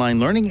offers online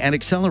learning and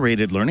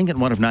accelerated learning at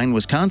one of 9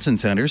 Wisconsin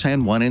centers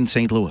and 1 in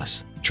St.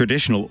 Louis.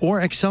 Traditional or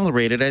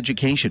accelerated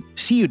education,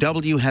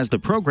 CUW has the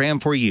program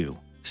for you.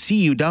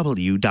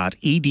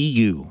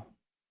 CUW.edu.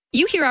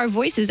 You hear our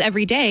voices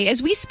every day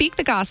as we speak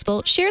the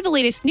gospel, share the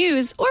latest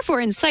news, or for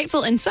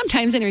insightful and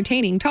sometimes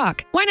entertaining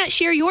talk. Why not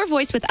share your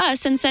voice with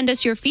us and send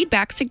us your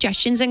feedback,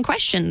 suggestions, and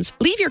questions?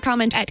 Leave your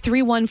comment at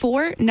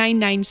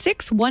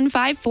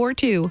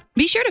 314-996-1542.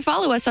 Be sure to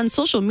follow us on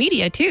social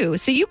media, too,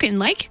 so you can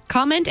like,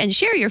 comment, and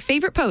share your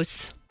favorite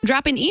posts.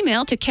 Drop an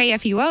email to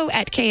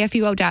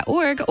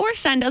kfuo@kfuo.org or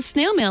send a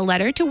snail mail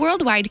letter to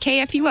Worldwide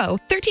KFUO,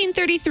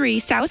 1333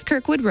 South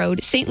Kirkwood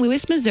Road, St.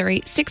 Louis,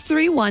 Missouri,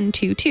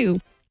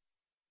 63122.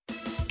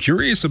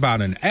 Curious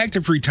about an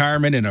active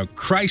retirement in a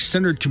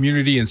Christ-centered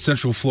community in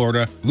Central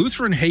Florida?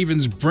 Lutheran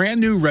Haven's brand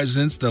new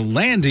residence, The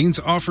Landings,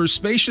 offers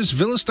spacious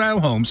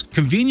villa-style homes,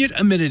 convenient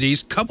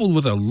amenities, coupled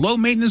with a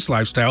low-maintenance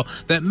lifestyle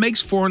that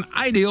makes for an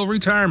ideal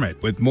retirement.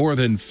 With more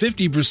than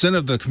 50%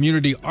 of the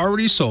community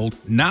already sold,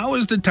 now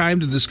is the time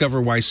to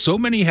discover why so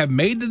many have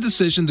made the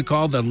decision to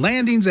call The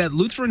Landings at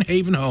Lutheran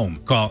Haven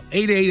home. Call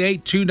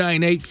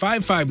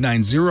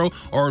 888-298-5590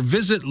 or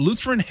visit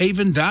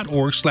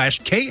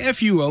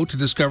lutheranhaven.org/KFUO to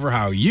discover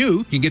how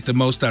you can get the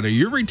most out of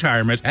your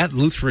retirement at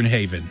Lutheran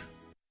Haven.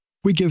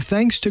 We give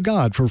thanks to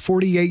God for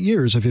 48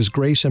 years of His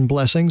grace and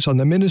blessings on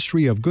the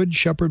ministry of Good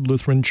Shepherd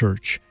Lutheran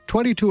Church,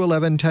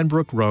 2211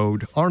 Tenbrook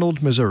Road,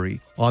 Arnold,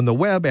 Missouri, on the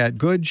web at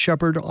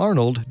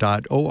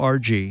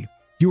goodshepherdarnold.org.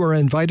 You are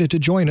invited to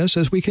join us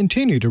as we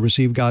continue to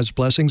receive God's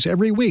blessings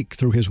every week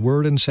through His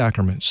Word and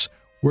Sacraments.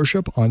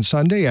 Worship on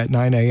Sunday at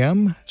 9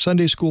 a.m.,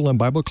 Sunday School and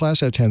Bible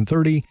class at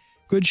 10:30,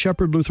 Good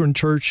Shepherd Lutheran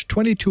Church,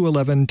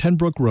 2211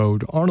 Tenbrook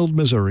Road, Arnold,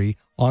 Missouri,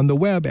 on the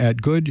web at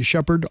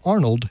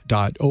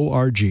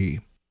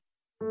goodshepherdarnold.org.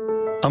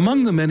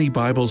 Among the many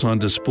Bibles on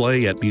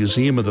display at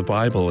Museum of the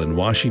Bible in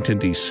Washington,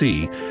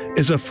 D.C.,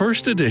 is a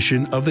first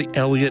edition of the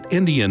Eliot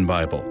Indian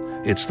Bible.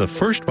 It's the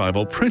first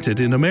Bible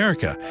printed in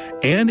America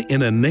and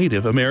in a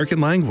Native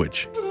American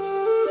language.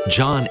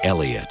 John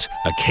Eliot,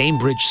 a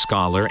Cambridge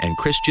scholar and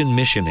Christian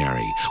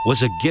missionary,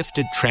 was a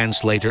gifted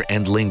translator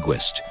and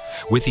linguist.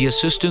 With the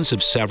assistance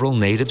of several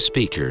native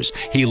speakers,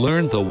 he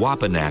learned the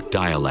Wampanoag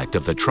dialect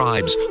of the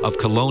tribes of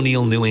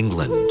colonial New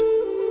England.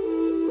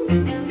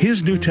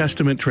 His New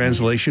Testament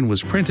translation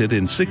was printed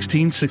in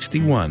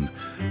 1661.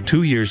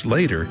 2 years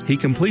later, he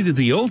completed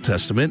the Old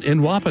Testament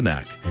in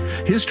Wampanoag.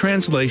 His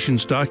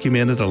translations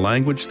documented a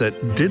language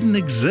that didn't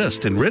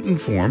exist in written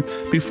form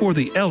before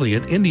the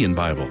Eliot Indian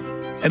Bible.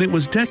 And it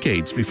was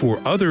decades before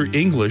other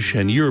English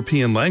and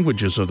European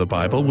languages of the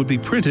Bible would be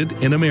printed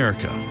in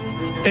America.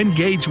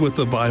 Engage with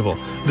the Bible,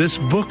 this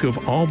book of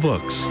all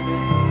books.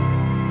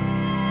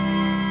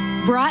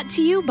 Brought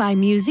to you by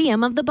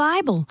Museum of the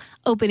Bible,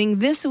 opening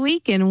this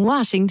week in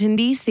Washington,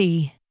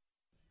 D.C.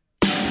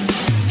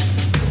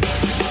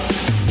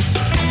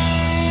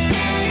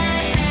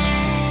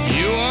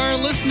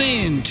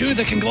 listening to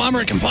the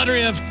conglomerate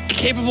compadre of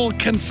capable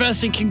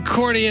confessing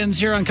Concordians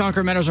here on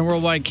Concord Matters on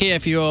Worldwide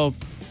KFUO.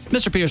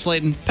 Mr. Peter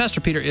Slayton, Pastor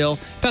Peter Ill,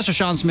 Pastor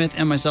Sean Smith,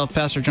 and myself,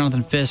 Pastor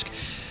Jonathan Fisk,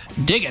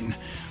 digging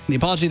the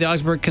Apology of the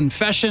Augsburg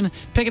Confession,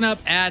 picking up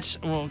at,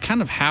 well,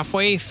 kind of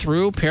halfway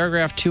through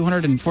paragraph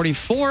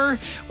 244,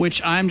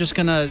 which I'm just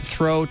going to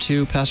throw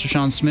to Pastor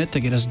Sean Smith to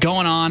get us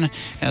going on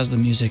as the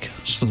music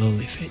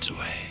slowly fades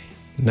away.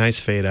 Nice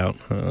fade out.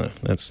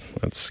 That's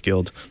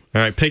skilled.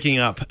 All right, picking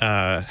up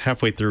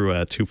halfway through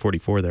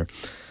 244 there.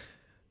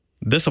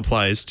 This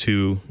applies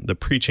to the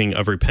preaching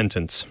of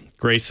repentance.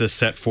 Grace is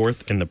set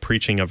forth in the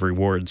preaching of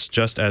rewards,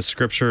 just as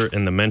Scripture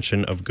in the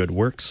mention of good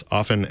works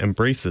often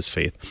embraces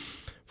faith.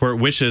 For it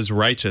wishes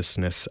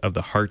righteousness of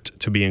the heart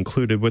to be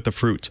included with the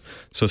fruit,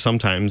 so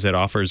sometimes it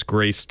offers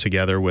grace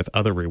together with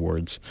other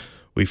rewards.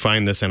 We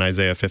find this in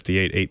Isaiah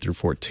 58, 8 through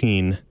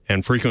 14,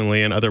 and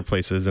frequently in other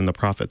places in the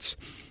prophets.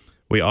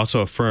 We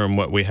also affirm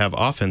what we have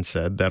often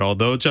said, that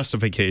although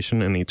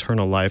justification and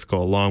eternal life go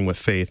along with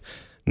faith,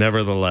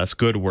 nevertheless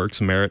good works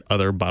merit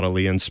other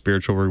bodily and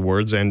spiritual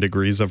rewards and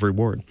degrees of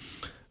reward.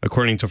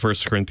 According to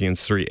 1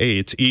 Corinthians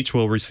 3:8, each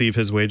will receive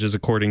his wages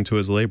according to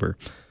his labor.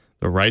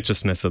 The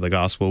righteousness of the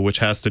gospel, which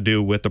has to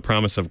do with the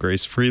promise of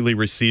grace, freely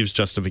receives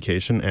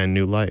justification and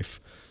new life.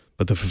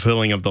 But the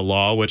fulfilling of the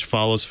law, which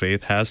follows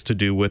faith, has to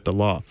do with the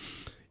law.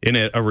 In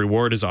it, a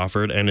reward is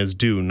offered and is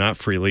due, not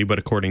freely, but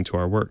according to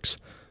our works.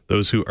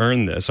 Those who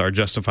earn this are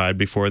justified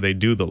before they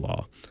do the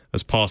law.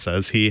 As Paul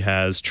says, he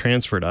has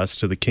transferred us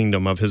to the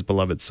kingdom of his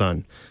beloved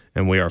Son,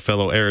 and we are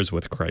fellow heirs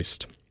with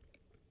Christ.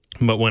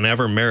 But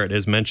whenever merit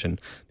is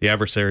mentioned, the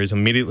adversaries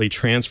immediately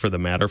transfer the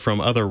matter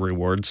from other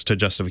rewards to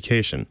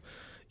justification.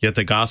 Yet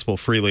the gospel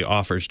freely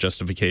offers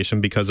justification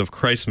because of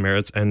Christ's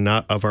merits and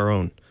not of our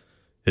own.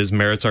 His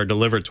merits are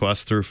delivered to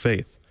us through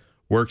faith.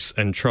 Works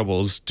and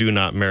troubles do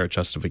not merit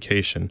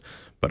justification,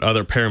 but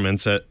other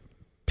payments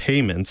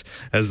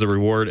as the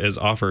reward is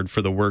offered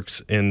for the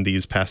works in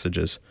these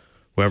passages.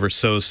 Whoever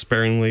sows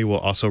sparingly will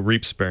also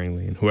reap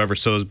sparingly, and whoever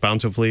sows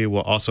bountifully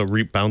will also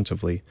reap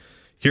bountifully.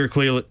 Here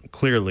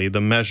clearly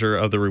the measure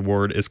of the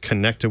reward is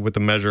connected with the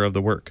measure of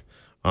the work.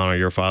 Honor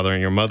your father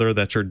and your mother,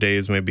 that your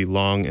days may be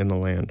long in the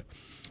land.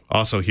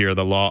 Also here,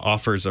 the law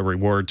offers a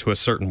reward to a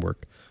certain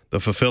work. The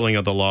fulfilling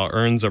of the law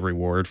earns a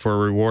reward, for a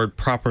reward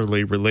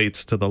properly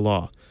relates to the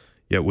law.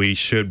 Yet we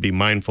should be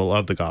mindful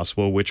of the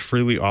gospel, which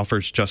freely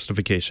offers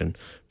justification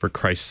for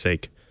Christ's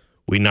sake.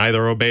 We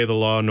neither obey the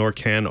law nor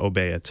can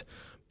obey it,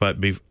 but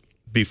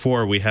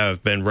before we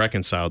have been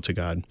reconciled to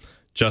God,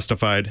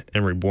 justified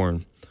and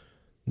reborn.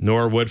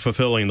 Nor would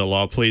fulfilling the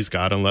law please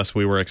God unless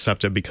we were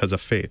accepted because of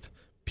faith.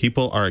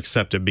 People are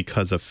accepted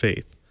because of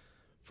faith.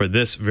 For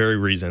this very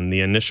reason,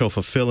 the initial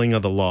fulfilling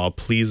of the law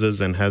pleases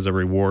and has a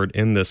reward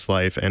in this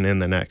life and in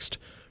the next.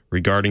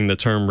 Regarding the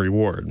term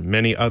reward,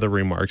 many other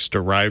remarks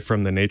derived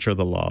from the nature of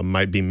the law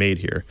might be made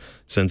here.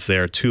 Since they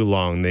are too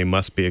long, they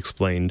must be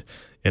explained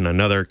in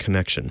another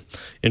connection.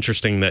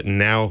 Interesting that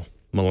now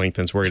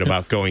Melanchthon's worried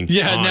about going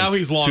now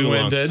he's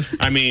long-winded.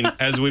 I mean,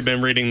 as we've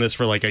been reading this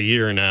for like a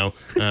year now,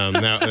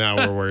 now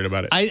we're worried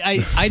about it.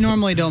 I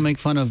normally don't make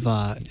fun of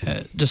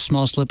just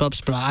small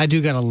slip-ups, but I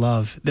do gotta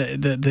love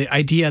the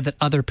idea that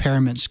other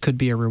paraments could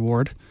be a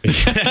reward.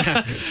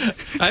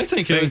 I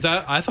think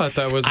I thought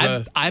that was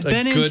I've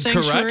been in good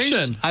sanctuaries.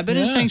 correction. I've been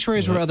in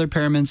sanctuaries where other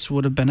paraments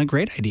would have been a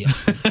great idea.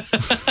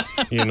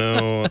 You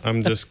know,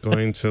 I'm just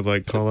going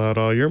to call out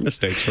all your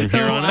mistakes from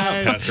here on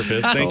out, Pastor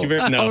Fisk. Thank you very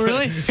much. No. Oh,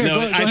 really? Here, No,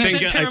 go I ahead.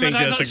 think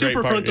that's a great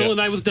part. Superfrontal,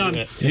 and I was done.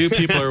 Yeah. You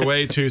people are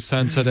way too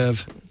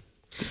sensitive.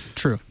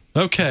 True.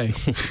 Okay.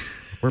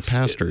 We're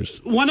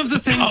pastors. One of the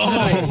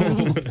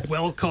things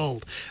well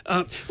called.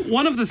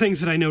 One of the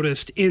things that I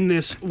noticed in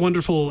this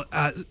wonderful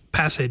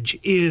passage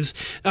is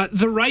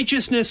the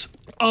righteousness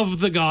of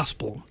the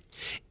gospel.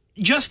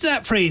 Just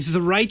that phrase,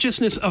 the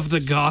righteousness of the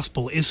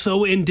gospel, is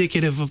so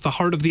indicative of the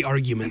heart of the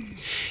argument.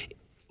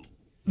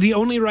 The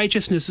only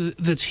righteousness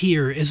that's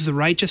here is the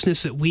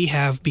righteousness that we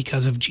have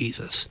because of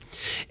Jesus.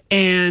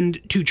 And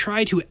to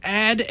try to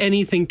add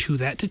anything to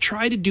that, to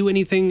try to do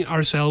anything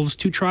ourselves,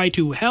 to try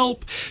to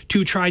help,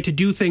 to try to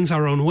do things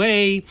our own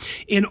way,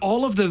 in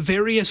all of the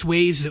various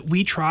ways that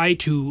we try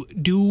to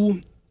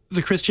do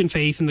the Christian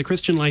faith and the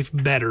Christian life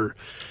better,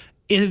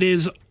 it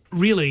is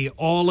really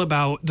all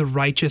about the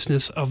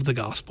righteousness of the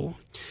gospel.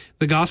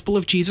 The gospel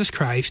of Jesus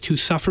Christ, who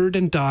suffered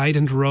and died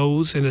and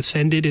rose and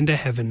ascended into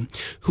heaven,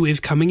 who is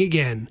coming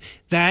again.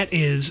 That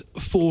is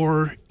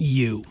for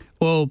you.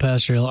 Whoa,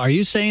 Pastor Hill, are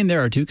you saying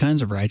there are two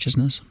kinds of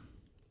righteousness?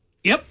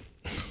 Yep.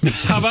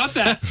 How about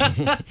that?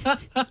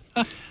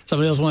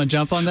 Somebody else want to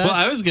jump on that? Well,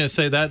 I was going to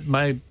say that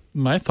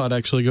my thought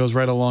actually goes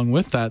right along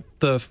with that.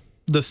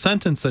 The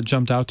sentence that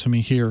jumped out to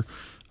me here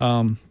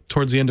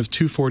towards the end of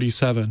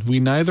 247, we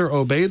neither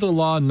obey the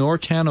law nor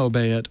can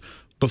obey it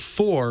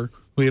before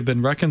we have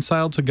been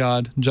reconciled to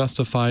God,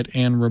 justified,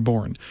 and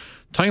reborn.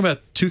 Talking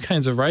about two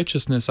kinds of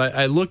righteousness,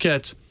 I look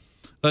at,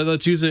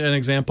 let's use an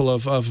example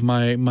of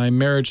my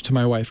marriage to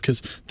my wife,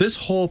 because this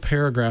whole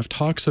paragraph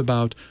talks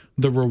about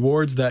the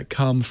rewards that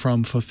come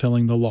from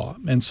fulfilling the law.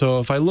 And so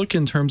if I look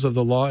in terms of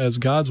the law as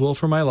God's will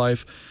for my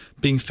life,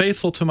 being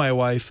faithful to my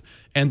wife,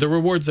 and the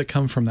rewards that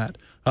come from that,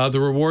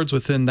 the rewards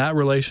within that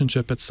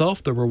relationship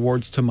itself, the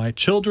rewards to my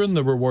children,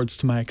 the rewards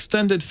to my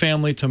extended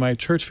family, to my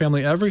church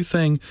family,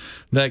 everything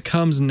that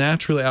comes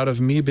naturally out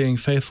of me being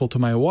faithful to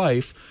my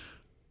wife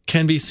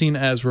can be seen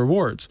as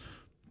rewards.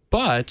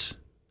 But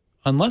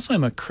unless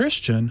I'm a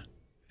Christian,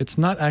 it's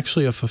not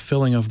actually a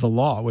fulfilling of the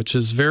law, which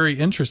is very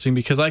interesting,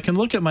 because I can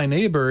look at my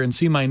neighbor and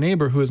see my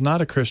neighbor who is not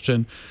a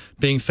Christian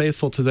being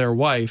faithful to their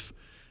wife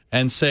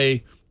and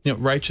say,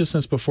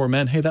 righteousness before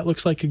men, hey, that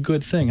looks like a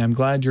good thing. I'm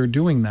glad you're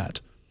doing that.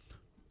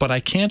 But I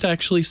can't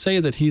actually say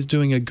that he's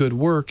doing a good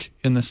work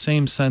in the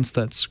same sense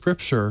that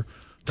Scripture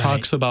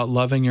talks about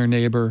loving your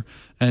neighbor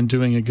and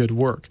doing a good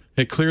work.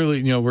 It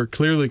clearly, we're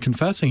clearly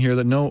confessing here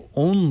that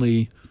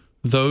only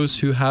those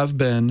who have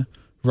been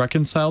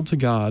reconciled to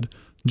God,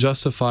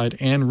 justified,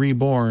 and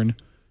reborn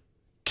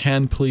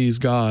can please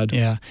God.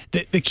 Yeah.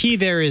 The key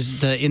there is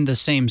the in the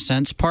same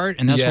sense part,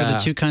 and that's where the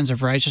two kinds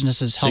of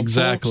righteousness is helpful.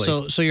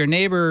 Exactly. So your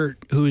neighbor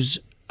who's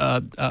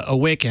a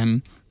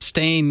Wiccan,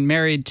 staying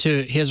married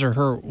to his or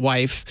her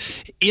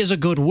wife, is a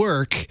good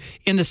work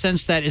in the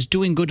sense that it's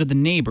doing good to the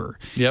neighbor.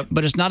 Yep.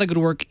 But it's not a good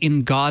work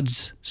in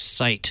God's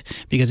sight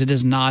because it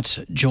is not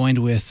joined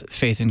with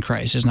faith in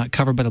Christ. It's not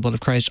covered by the blood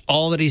of Christ.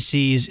 All that he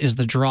sees is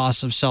the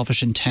dross of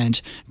selfish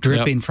intent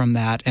dripping from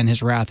that, and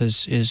his wrath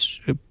is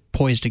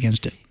poised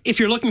against it. If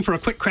you're looking for a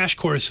quick crash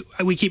course,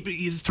 we keep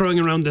throwing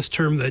around this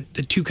term, the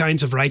two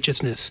kinds of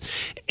righteousness.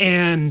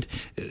 And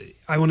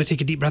I want to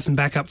take a deep breath and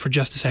back up for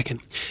just a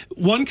second.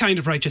 One kind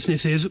of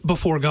righteousness is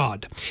before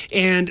God.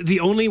 And the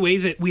only way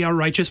that we are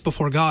righteous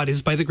before God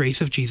is by the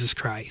grace of Jesus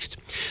Christ.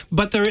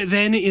 But there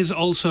then is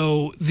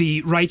also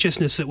the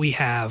righteousness that we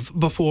have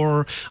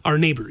before our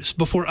neighbors,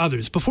 before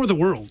others, before the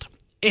world.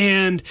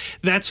 And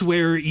that's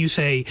where you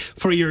say,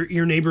 for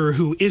your neighbor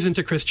who isn't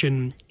a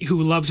Christian,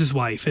 who loves his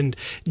wife and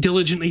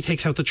diligently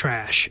takes out the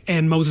trash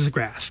and mows the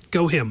grass,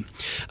 go him.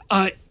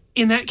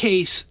 In that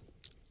case,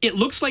 it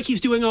looks like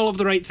he's doing all of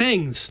the right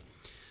things,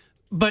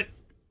 but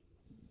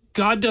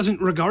God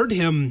doesn't regard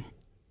him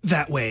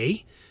that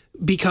way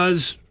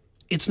because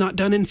it's not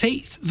done in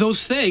faith.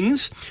 Those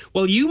things,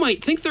 well, you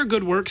might think they're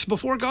good works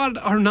before God,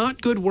 are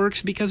not good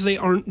works because they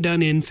aren't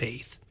done in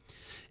faith.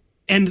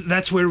 And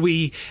that's where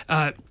we...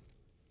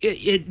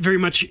 It very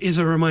much is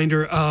a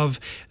reminder of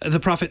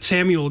the prophet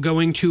Samuel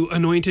going to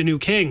anoint a new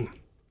king.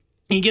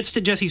 He gets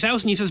to Jesse's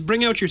house and he says,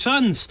 bring out your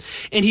sons.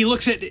 And he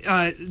looks at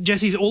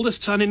Jesse's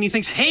oldest son and he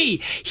thinks, hey,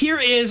 here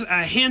is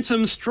a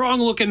handsome,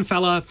 strong-looking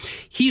fella.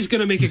 He's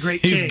going to make a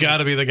great king. He's got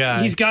to be the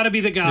guy. He's got to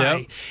be the guy.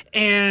 Yep.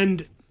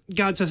 And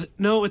God says,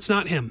 no, it's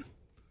not him.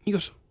 He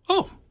goes,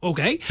 oh,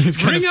 okay. He's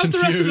bring out confused,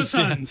 the rest of the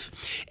sons.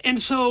 And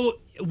so...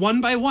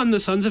 one by one, the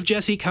sons of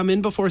Jesse come in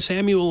before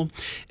Samuel,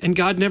 and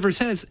God never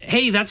says,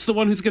 hey, that's the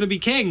one who's going to be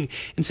king.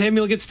 And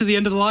Samuel gets to the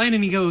end of the line,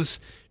 and he goes,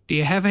 do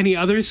you have any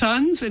other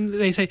sons? And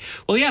they say,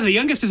 well, yeah, the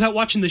youngest is out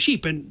watching the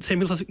sheep. And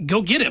Samuel says,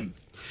 go get him.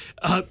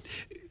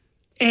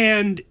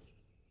 And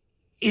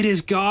it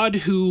is God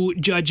who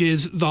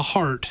judges the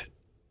heart,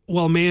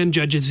 while man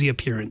judges the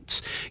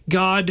appearance.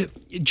 God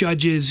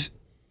judges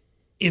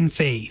in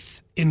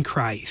faith, in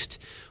Christ,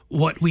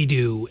 what we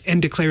do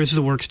and declares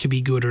the works to be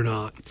good or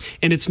not.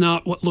 And it's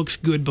not what looks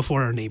good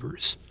before our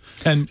neighbors.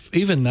 And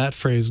even that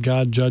phrase,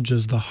 God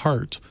judges the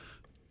heart.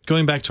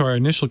 Going back to our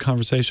initial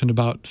conversation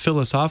about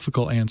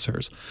philosophical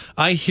answers,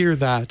 I hear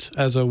that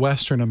as a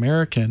Western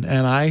American,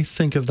 and I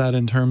think of that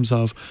in terms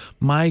of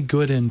my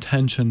good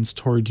intentions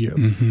toward you.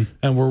 Mm-hmm.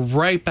 And we're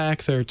right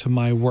back there to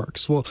my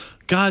works. Well,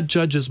 God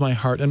judges my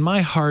heart, and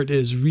my heart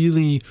is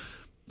really,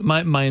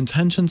 my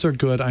intentions are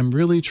good. I'm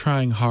really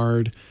trying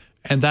hard.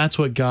 And that's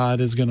what God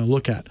is going to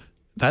look at.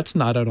 That's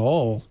not at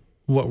all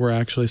what we're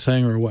actually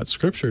saying or what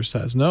Scripture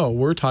says. No,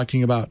 we're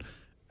talking about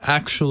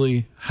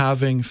actually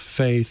having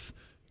faith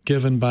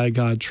given by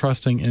God,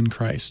 trusting in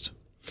Christ.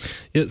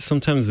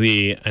 Sometimes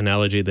the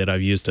analogy that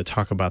I've used to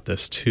talk about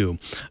this too,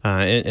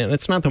 and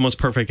it's not the most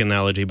perfect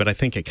analogy, but I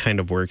think it kind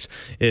of works,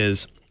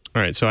 is,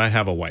 all right, so I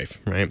have a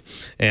wife, right?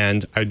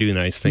 And I do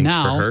nice things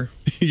for her.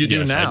 You do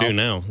yes, now. I do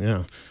now,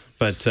 yeah.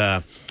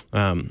 But...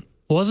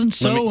 wasn't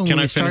so when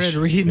we started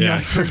reading the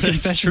Oxford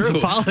Confessions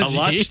Apology. A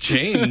lot's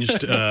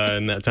changed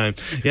in that time.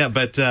 Yeah,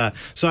 but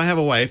so I have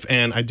a wife,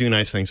 and I do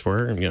nice things for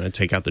her. I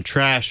take out the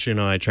trash.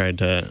 I tried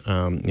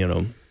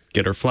to,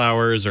 get her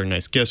flowers or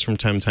nice gifts from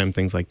time to time,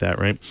 things like that,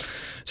 right?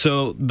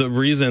 So the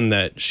reason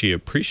that she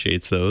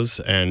appreciates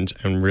those and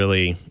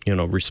really,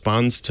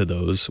 responds to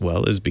those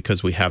well is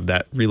because we have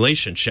that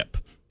relationship.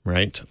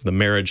 Right? The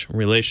marriage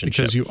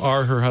relationship. Because you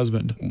are her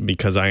husband.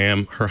 Because I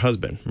am her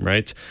husband,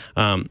 right?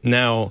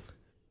 Now,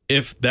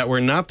 if that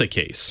were not the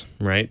case,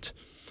 right,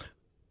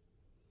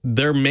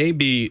 there may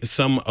be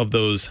some of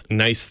those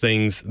nice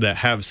things that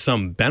have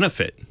some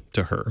benefit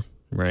to her,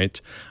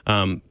 right?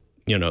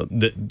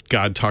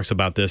 God talks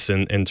about this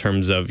in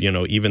terms of,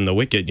 even the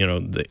wicked,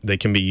 they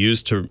can be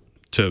used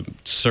to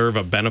serve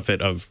a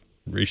benefit of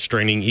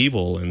restraining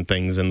evil and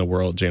things in the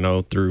world,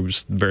 through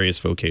various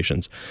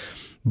vocations.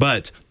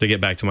 But to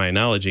get back to my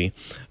analogy,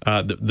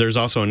 there's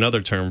also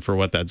another term for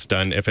what that's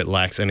done if it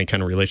lacks any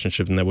kind of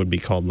relationship, and that would be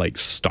called like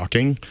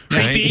stalking.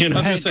 Right? Creepy. You know, I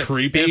was gonna say,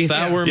 creepy. if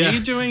that were me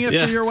doing it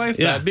for your wife,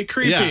 that'd be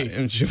creepy. Yeah,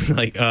 and she'd be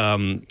like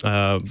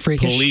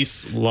Freakish.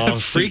 police law,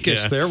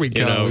 Freakish. There we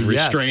go. You know,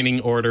 Yes.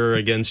 restraining order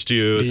against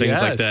you, things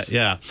like that. Yes.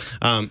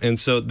 Yeah, and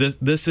so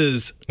this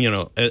is, you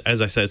know,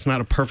 as I said, it's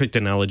not a perfect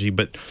analogy,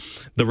 but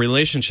the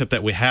relationship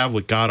that we have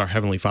with God, our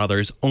Heavenly Father,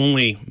 is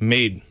only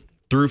made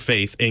through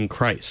faith in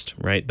Christ,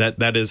 right?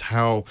 That is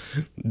how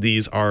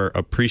these are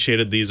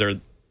appreciated. These are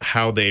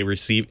how they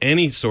receive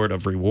any sort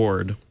of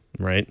reward,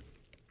 right?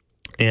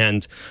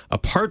 And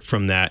apart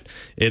from that,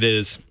 it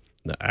is,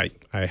 I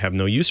have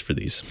no use for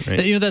these,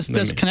 right? You know,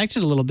 that's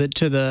connected a little bit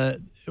to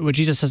what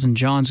Jesus says in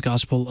John's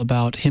gospel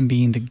about him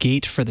being the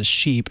gate for the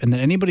sheep, and that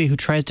anybody who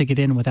tries to get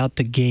in without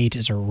the gate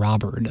is a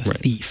robber and a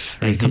thief,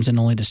 right? Comes in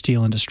only to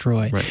steal and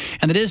destroy. Right.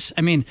 And that is,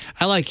 I mean,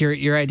 I like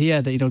your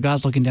idea that, you know,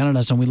 God's looking down at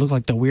us and we look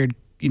like the weird,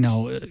 you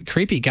know,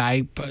 creepy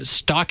guy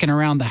stalking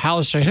around the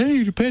house saying,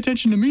 hey, pay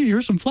attention to me,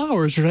 here's some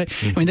flowers, right?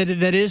 I mean,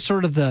 that is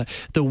sort of the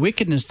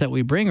wickedness that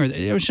we bring, or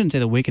I shouldn't say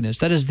the wickedness,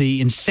 that is the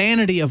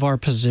insanity of our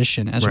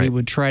position as we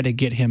would try to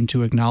get him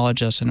to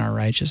acknowledge us in our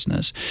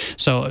righteousness.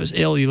 So,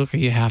 Il, you look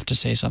like you have to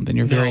say something.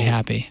 You're very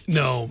happy.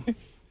 No.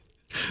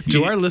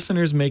 Do our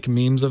listeners make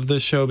memes of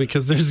this show?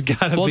 Because there's got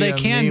to be a meme Well, they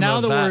can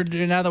now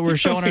that we're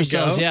showing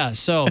ourselves. go. Yeah.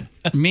 So,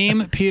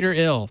 meme Peter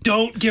Ill.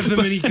 Don't give them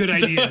any good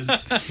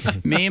ideas.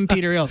 Meme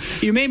Peter Ill.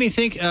 You made me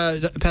think,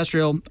 Pastor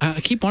Ill, I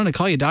keep wanting to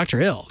call you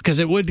Dr. Ill because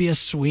it would be a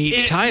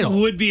sweet title.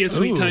 It would be a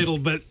sweet title,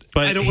 but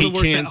I don't want to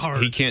work that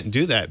hard. He can't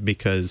do that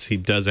because he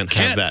doesn't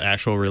have that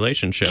actual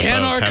relationship of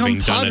our having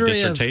done a compadre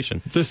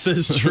dissertation. This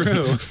is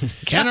true.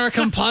 Can our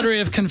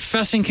compadre of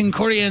confessing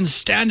Concordians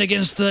stand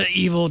against the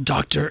evil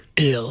Dr.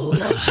 Ill?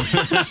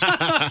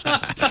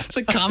 It's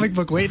a comic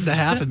book waiting to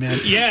happen, man.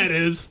 Yeah, it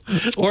is.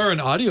 Or an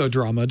audio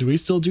drama. Do we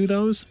still do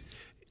those?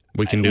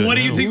 We can do it What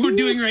do now. you think we're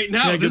doing right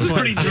now? Yeah, This good is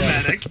pretty point.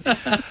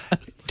 dramatic.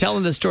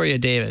 Telling the story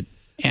of David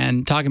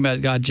and talking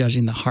about God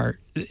judging the heart.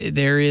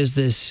 There is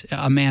this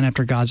a man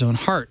after God's own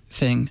heart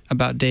thing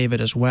about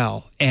David as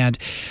well. And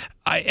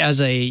I, as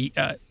a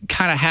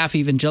kind of half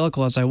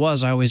evangelical as I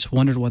was, I always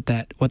wondered what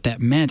that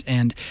meant.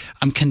 And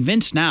I'm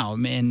convinced now,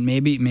 and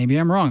maybe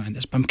I'm wrong on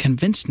this, but I'm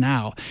convinced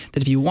now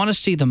that if you want to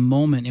see the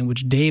moment in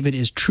which David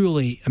is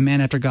truly a man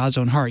after God's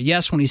own heart,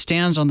 yes, when he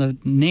stands on the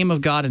name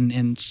of God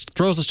and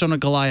throws the stone at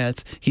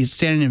Goliath, he's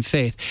standing in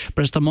faith.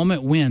 But it's the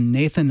moment when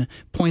Nathan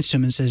points to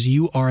him and says,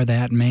 "You are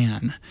that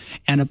man."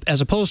 And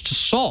as opposed to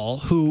Saul,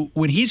 who,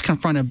 when he's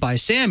confronted by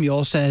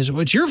Samuel, says, "Well,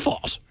 it's your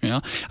fault."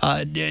 You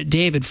know,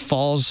 David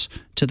falls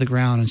to the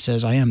ground and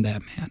says, "I am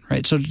that man,"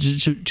 right? So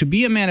to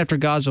be a man after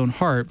God's own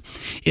heart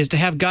is to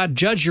have God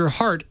judge your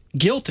heart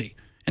guilty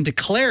and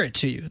declare it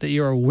to you that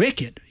you are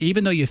wicked,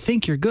 even though you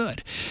think you're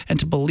good, and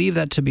to believe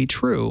that to be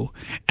true.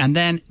 And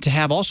then to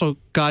have also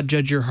God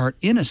judge your heart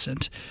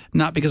innocent,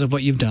 not because of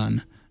what you've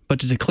done, but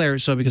to declare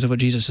it so because of what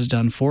Jesus has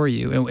done for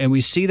you. And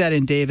we see that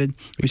in David.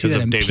 We see that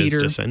in David's Peter.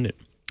 descendant.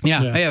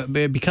 Yeah,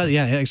 because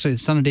actually the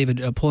son of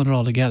David pulling it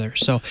all together.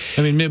 So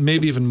I mean,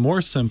 maybe even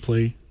more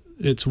simply,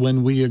 it's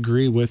when we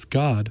agree with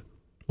God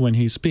when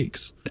he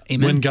speaks.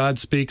 Amen. When God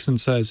speaks and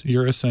says,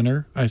 "You're a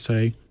sinner," I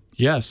say,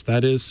 "Yes,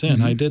 that is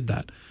sin. I did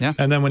that." Yeah.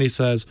 And then when he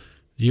says,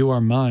 "You are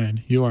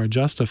mine, you are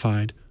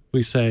justified,"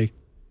 we say,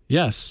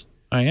 "Yes,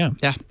 I am."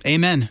 yeah,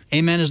 amen.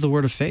 Amen is the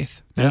word of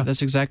faith. Yeah.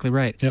 That's exactly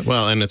right. Yep.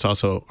 Well, and it's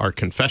also our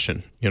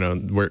confession. You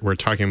know, we're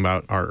talking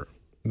about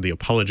the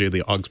apology of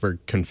the Augsburg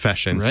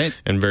Confession, Right.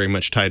 and very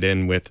much tied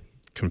in with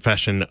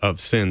confession of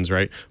sins,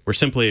 right? We're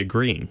simply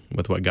agreeing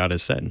with what God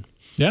has said.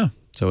 Yeah.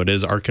 So it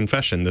is our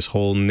confession. This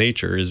whole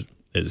nature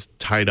is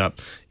tied up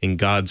in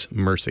God's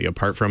mercy.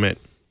 Apart from it,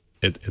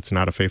 it's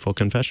not a faithful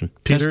confession.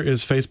 Peter,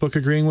 is Facebook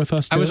agreeing with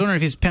us too? I was wondering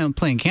if he's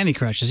playing Candy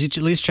Crush. Is he at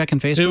least checking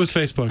Facebook? It was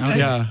Facebook. Okay.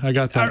 Yeah, I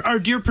got that. Our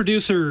dear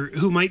producer,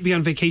 who might be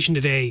on vacation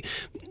today,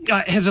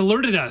 has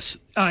alerted us.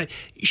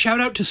 Shout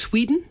out to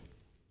Sweden.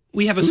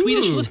 We have a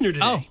Swedish listener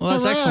today. Oh, well,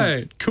 that's All excellent.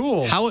 right,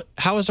 cool.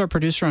 How is our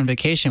producer on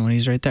vacation when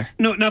he's right there?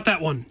 No, not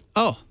that one.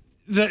 Oh,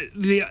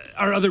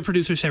 Our other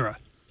producer, Sarah.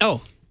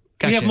 oh,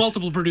 gotcha. We have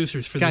multiple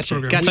producers for this Gotcha,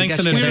 program. gotcha. Thanks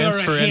in We advance are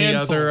a for any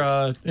handful.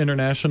 other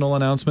international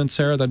announcements,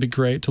 Sarah. That'd be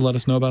great to let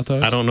us know about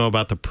those. I don't know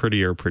about the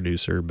prettier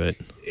producer, but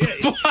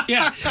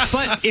Yeah.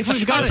 But if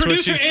we've got That's it, what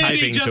Producer she's Andy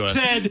typing just to us.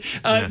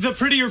 said the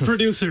prettier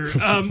producer,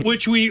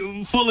 which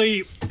we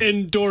fully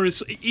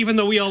endorse, even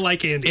though we all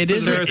like Andy. It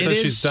is- Sarah it says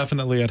is- she's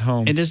definitely at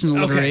home. it is an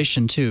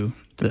alliteration too.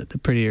 The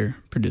prettier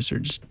producer,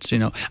 just so you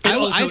know. I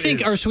also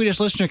think is. our Swedish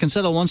listener can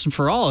settle once and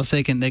for all if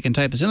they can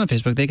type us in on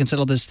Facebook. They can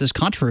settle this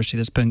controversy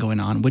that's been going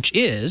on, which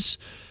is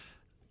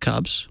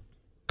Cubs,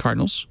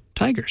 Cardinals,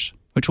 Tigers.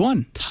 Which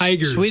one?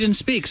 Tigers. Sweden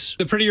speaks.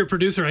 The prettier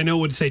producer I know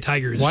would say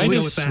Tigers. Why We'll go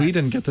does with that.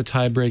 Sweden get the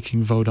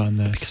tie-breaking vote on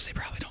this? Because they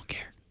probably don't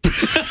care.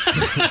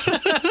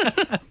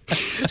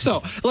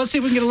 So let's see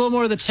if we can get a little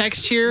more of the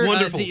text here.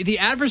 Wonderful. The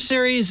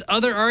adversary's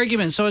other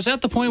argument. So it's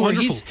at the point where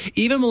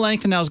even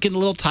Melanchthon now is getting a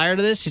little tired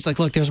of this. He's like,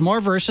 look, there's more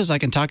verses I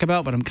can talk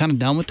about, but I'm kind of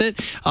done with it.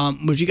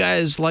 Would you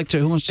guys like to,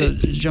 who wants to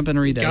jump in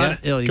and read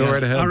that? Go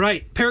right ahead. All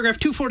right. Paragraph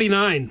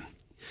 249.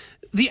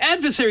 The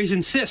adversaries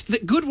insist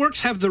that good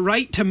works have the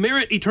right to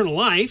merit eternal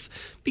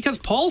life because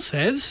Paul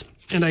says,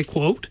 and I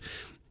quote,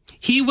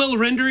 "He will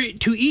render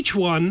to each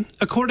one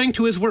according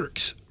to his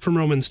works," from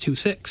Romans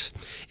 2:6.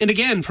 And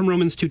again from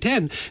Romans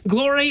 2:10,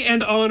 "Glory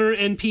and honor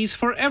and peace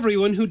for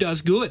everyone who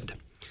does good."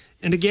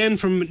 And again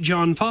from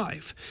John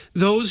 5,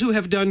 "Those who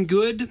have done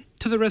good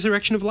to the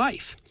resurrection of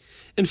life."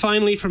 And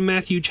finally from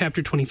Matthew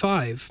chapter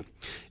 25,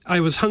 "I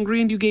was hungry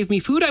and you gave me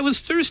food. I was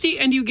thirsty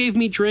and you gave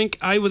me drink.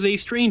 I was a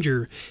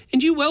stranger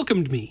and you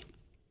welcomed me."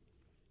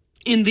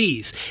 In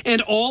these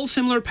and all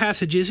similar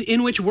passages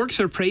in which works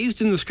are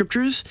praised in the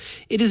Scriptures,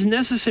 it is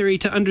necessary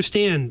to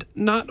understand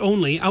not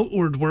only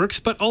outward works,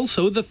 but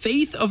also the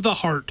faith of the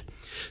heart.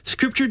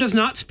 Scripture does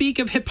not speak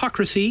of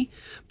hypocrisy,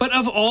 but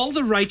of all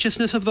the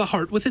righteousness of the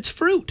heart with its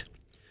fruit.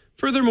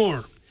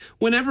 Furthermore,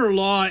 whenever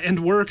law and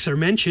works are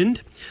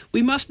mentioned,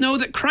 we must know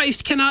that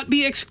Christ cannot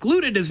be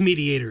excluded as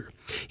mediator.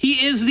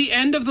 He is the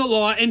end of the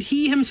law, and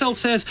he himself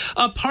says,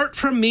 "Apart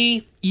from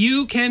me,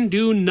 you can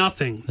do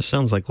nothing." This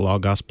sounds like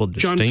law-gospel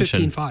distinction.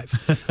 John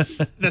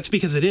 15:5. That's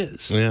because it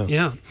is.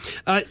 Yeah.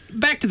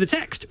 Back to the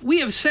text.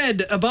 We have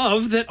said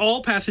above that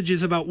all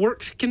passages about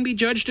works can be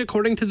judged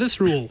according to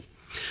this rule.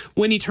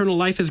 When eternal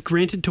life is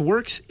granted to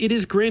works, it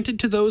is granted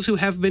to those who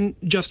have been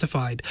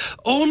justified.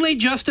 Only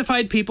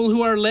justified people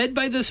who are led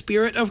by the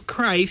Spirit of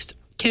Christ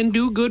can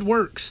do good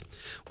works.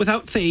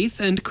 Without faith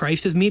and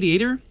Christ as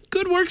mediator,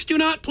 good works do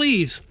not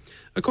please.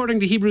 According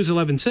to Hebrews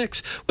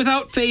 11:6,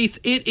 without faith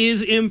it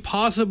is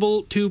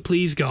impossible to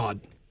please God.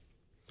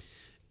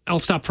 I'll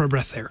stop for a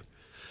breath there.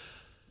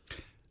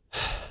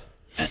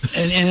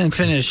 And then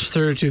finish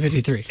through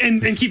 253.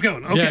 And keep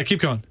going. Okay. Yeah, keep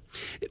going.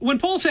 When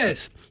Paul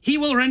says, "He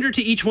will render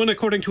to each one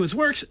according to his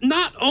works,"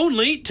 not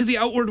only to the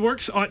outward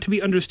works ought to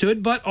be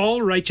understood, but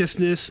all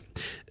righteousness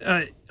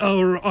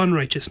or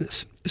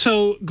unrighteousness.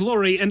 So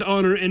glory and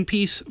honor and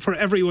peace for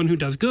everyone who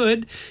does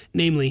good,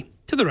 namely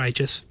to the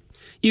righteous.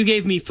 "You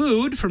gave me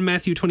food," from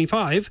Matthew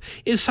 25,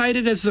 is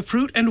cited as the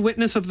fruit and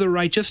witness of the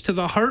righteous to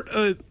the heart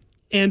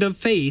and of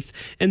faith,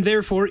 and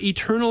therefore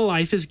eternal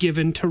life is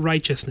given to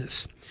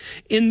righteousness.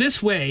 In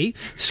this way,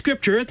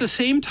 Scripture, at the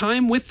same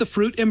time with the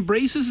fruit,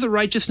 embraces the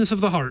righteousness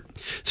of the heart.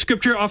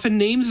 Scripture often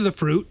names the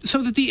fruit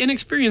so that the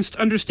inexperienced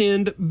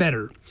understand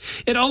better.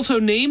 It also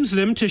names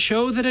them to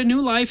show that a new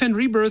life and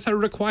rebirth are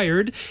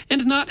required,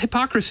 and not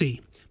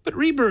hypocrisy. But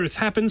rebirth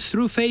happens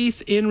through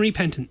faith in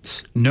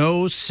repentance.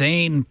 No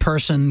sane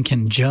person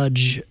can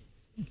judge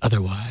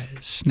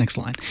otherwise. Next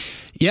line.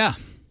 Yeah.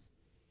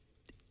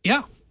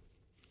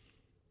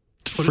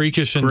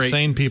 Freakish,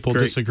 insane people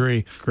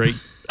disagree.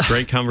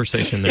 Great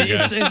conversation there,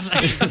 guys.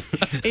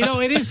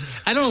 It is.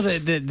 I don't know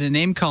that the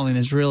name calling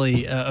is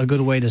really a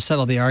good way to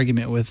settle the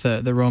argument with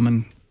the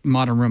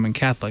modern Roman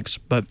Catholics.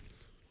 But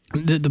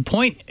the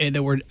point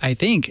that I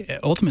think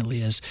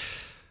ultimately is,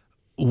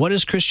 what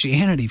is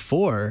Christianity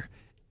for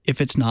if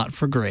it's not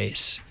for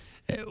grace?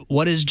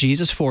 What is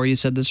Jesus for? You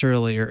said this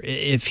earlier.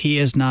 If he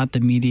is not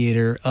the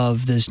mediator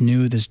of this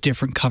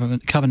different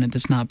covenant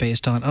that's not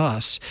based on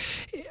us,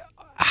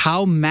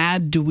 how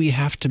mad do we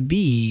have to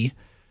be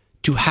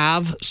to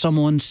have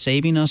someone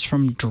saving us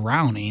from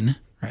drowning,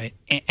 right?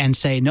 And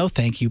say, "No,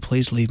 thank you.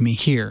 Please leave me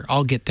here.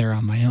 I'll get there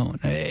on my own."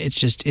 It's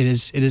just, it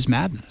is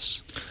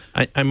madness.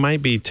 I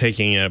might be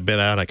taking it a bit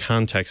out of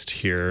context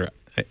here.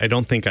 I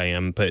don't think I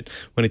am, but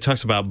when he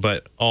talks about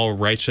 "but all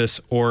righteous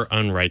or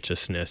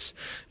unrighteousness,"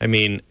 I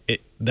mean,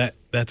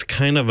 that's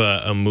kind of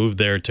a move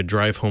there to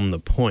drive home the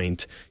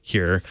point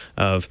here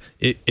of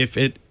if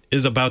it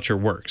is about your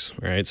works,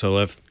 right? So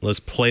let's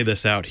play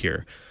this out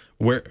here.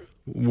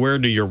 Where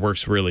do your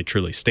works really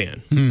truly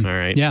stand? All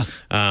right. Yeah.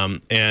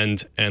 And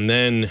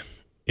then,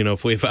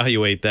 if we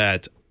evaluate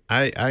that,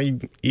 I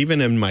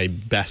even in my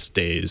best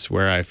days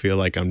where I feel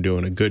like I'm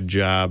doing a good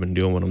job and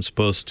doing what I'm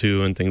supposed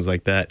to and things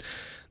like that,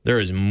 there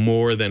is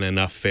more than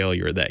enough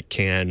failure that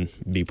can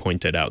be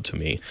pointed out to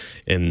me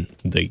in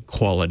the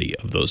quality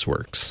of those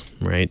works,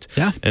 right?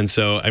 Yeah. And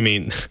so, I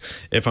mean,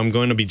 if I'm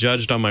going to be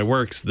judged on my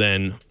works,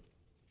 then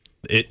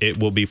it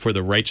will be for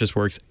the righteous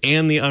works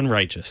and the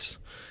unrighteous.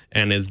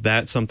 And is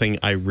that something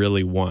I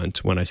really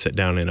want when I sit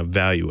down and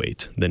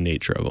evaluate the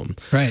nature of them?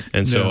 Right.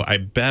 And so I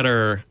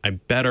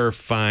better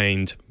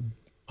find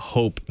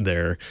hope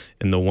there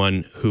in the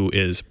one who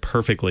is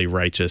perfectly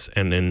righteous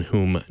and in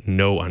whom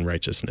no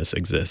unrighteousness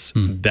exists.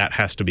 That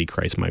has to be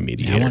Christ, my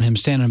mediator. I want him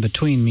standing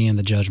between me and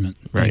the judgment.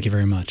 Right. Thank you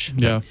very much.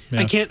 Yeah.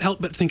 I can't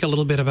help but think a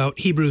little bit about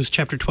Hebrews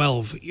chapter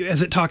 12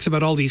 as it talks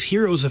about all these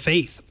heroes of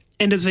faith.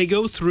 And as they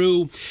go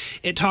through,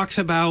 it talks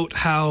about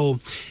how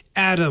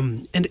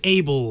Adam and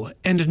Abel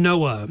and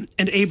Noah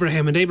and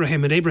Abraham and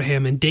Abraham and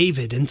Abraham and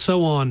David and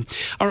so on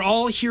are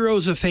all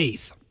heroes of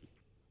faith.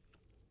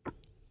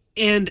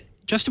 And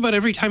just about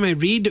every time I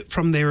read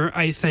from there,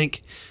 I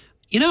think,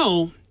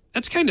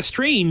 that's kind of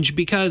strange,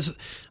 because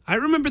I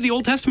remember the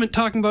Old Testament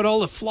talking about all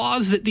the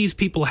flaws that these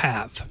people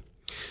have.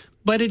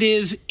 But it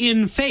is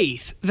in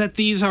faith that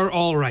these are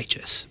all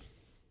righteous.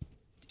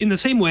 In the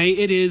same way,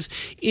 it is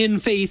in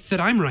faith that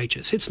I'm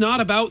righteous. It's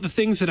not about the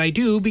things that I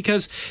do,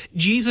 because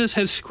Jesus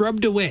has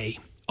scrubbed away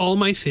all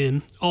my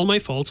sin, all my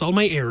faults, all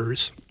my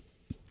errors.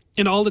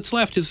 And all that's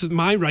left is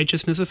my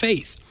righteousness of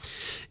faith.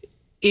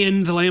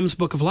 In the Lamb's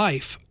Book of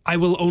Life, I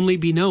will only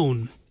be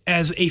known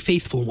as a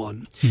faithful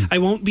one. I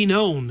won't be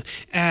known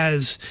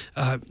as,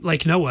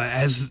 like Noah,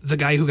 as the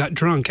guy who got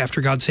drunk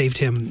after God saved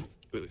him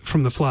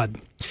from the flood.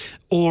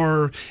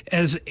 Or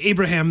as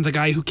Abraham, the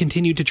guy who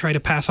continued to try to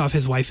pass off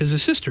his wife as a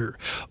sister.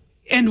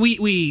 And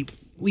we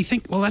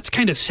think, well, that's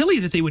kind of silly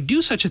that they would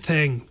do such a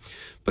thing.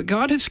 But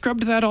God has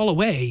scrubbed that all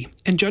away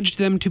and judged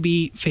them to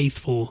be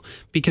faithful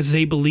because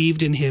they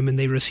believed in him and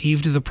they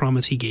received the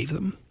promise he gave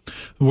them.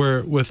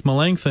 Where with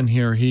Melanchthon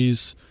here,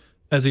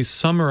 as he's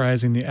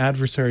summarizing the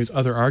adversary's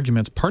other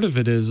arguments, part of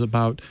it is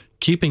about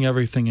keeping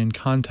everything in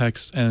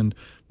context and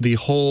the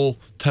whole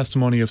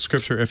testimony of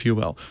Scripture, if you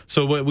will.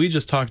 So what we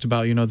just talked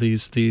about,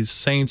 these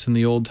saints in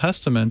the Old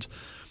Testament,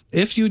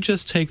 if you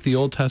just take the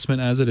Old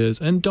Testament as it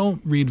is and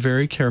don't read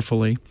very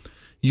carefully,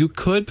 you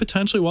could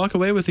potentially walk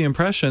away with the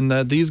impression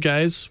that these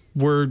guys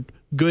were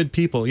good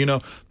people.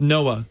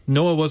 Noah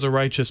was a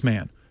righteous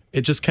man.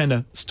 It just kind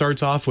of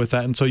starts off with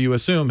that. And so you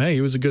assume, hey,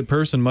 he was a good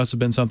person, must have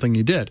been something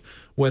he did.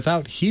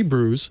 Without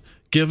Hebrews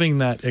giving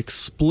that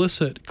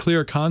explicit,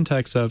 clear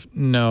context of,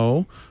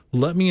 no,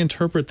 let me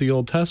interpret the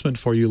Old Testament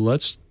for you.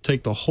 Let's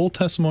take the whole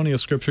testimony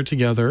of Scripture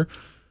together.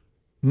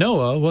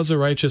 Noah was a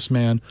righteous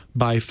man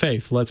by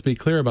faith. Let's be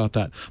clear about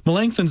that.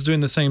 Melanchthon's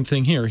doing the same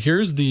thing here.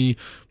 Here's the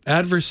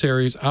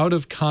adversaries out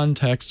of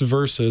context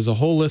verses, a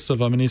whole list of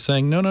them, and he's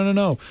saying,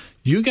 no.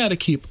 You got to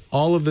keep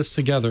all of this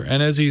together.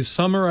 And as he's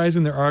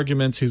summarizing their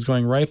arguments, he's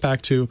going right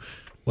back to,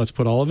 let's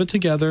put all of it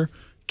together,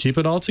 keep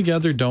it all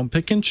together, don't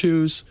pick and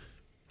choose.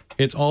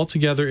 It's all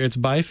together, it's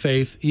by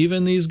faith.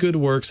 Even these good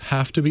works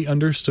have to be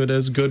understood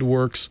as good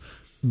works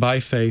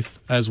by faith,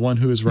 as one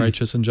who is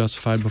righteous and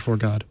justified before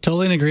God.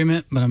 Totally in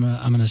agreement, but I'm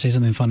gonna say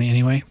something funny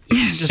anyway,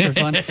 just for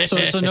fun.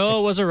 So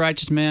Noah was a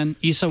righteous man,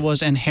 Esau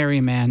was an hairy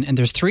man, and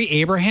there's 3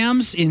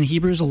 Abrahams in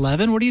Hebrews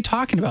 11. What are you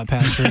talking about,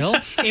 Pastor Hill?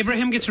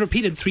 Abraham gets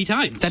repeated 3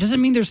 times. That doesn't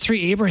mean there's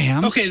 3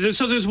 Abrahams. Okay,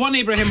 so there's one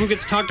Abraham who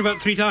gets talked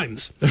about 3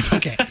 times.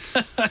 Okay.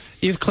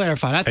 You've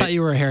clarified. I thought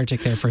you were a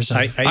heretic there for a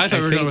second. I thought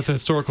we were going with the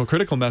historical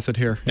critical method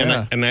here.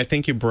 Yeah. And I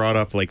think you brought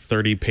up like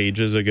 30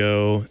 pages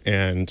ago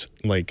and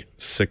like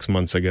 6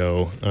 months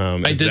ago.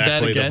 I did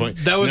that again.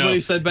 That was what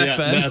he said back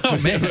then. That's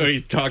he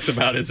talks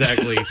about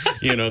exactly,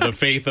 the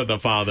faith of the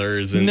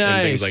fathers and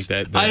things like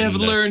that. I have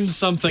learned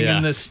something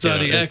in this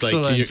study.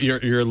 Excellent. Like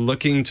you're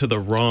looking to the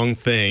wrong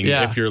thing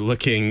if you're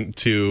looking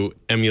to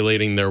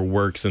emulating their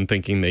works and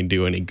thinking they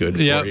do any good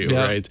for you,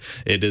 right?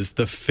 It is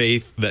the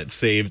faith that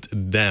saved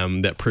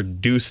them that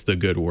produced the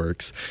good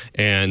works,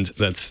 and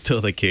that's still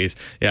the case.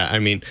 Yeah, I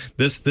mean,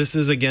 this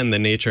is again the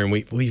nature, and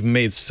we've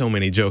made so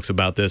many jokes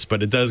about this,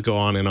 but it does go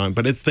on and on.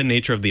 But it's the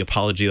nature of the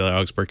Apology of the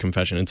Augsburg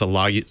Confession. It's a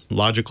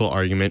logical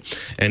argument,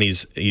 and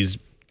he's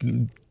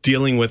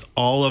dealing with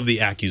all of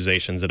the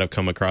accusations that have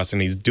come across,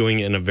 and he's doing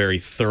it in a very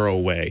thorough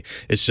way.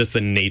 It's just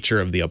the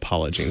nature of the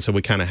apology, and so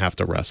we kind of have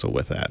to wrestle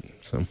with that.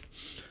 So,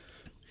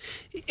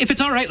 if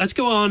it's all right, let's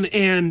go on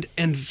and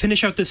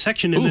finish out this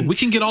section. And then we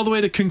can get all the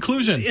way to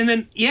conclusion. And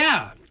then,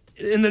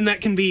 and then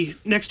that can be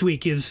next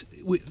week is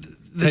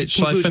the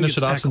shall I finish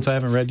it off since I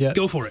haven't read yet?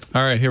 Go for it.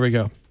 All right, here we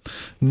go.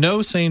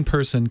 No sane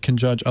person can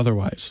judge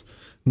otherwise.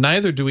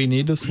 Neither do we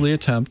needlessly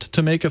attempt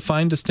to make a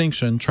fine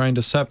distinction trying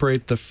to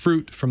separate the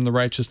fruit from the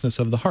righteousness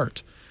of the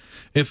heart.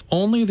 If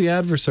only the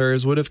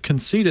adversaries would have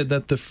conceded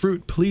that the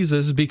fruit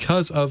pleases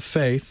because of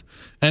faith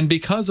and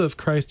because of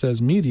Christ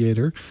as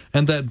mediator,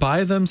 and that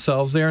by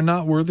themselves they are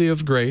not worthy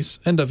of grace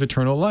and of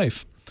eternal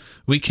life.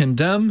 We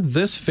condemn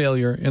this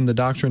failure in the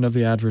doctrine of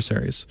the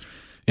adversaries.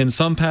 In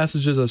some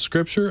passages of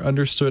Scripture,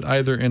 understood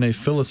either in a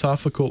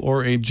philosophical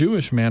or a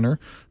Jewish manner,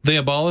 they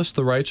abolish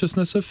the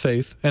righteousness of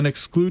faith and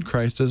exclude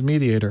Christ as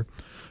mediator.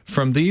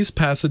 From these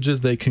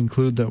passages, they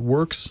conclude that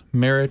works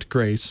merit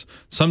grace,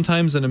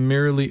 sometimes in a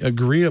merely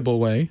agreeable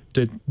way,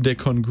 de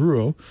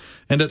congruo,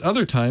 and at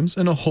other times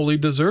in a wholly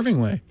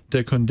deserving way,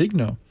 de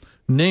condigno,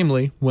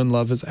 namely, when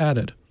love is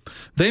added.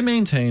 They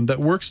maintain that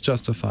works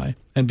justify,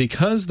 and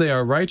because they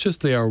are righteous,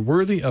 they are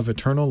worthy of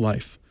eternal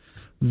life.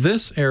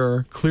 This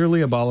error clearly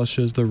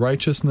abolishes the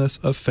righteousness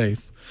of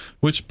faith,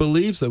 which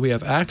believes that we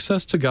have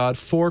access to God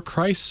for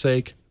Christ's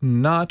sake,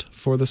 not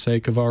for the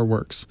sake of our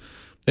works.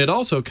 It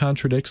also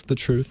contradicts the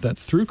truth that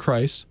through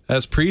Christ,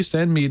 as priest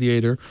and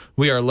mediator,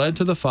 we are led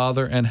to the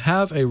Father and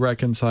have a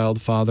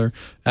reconciled Father,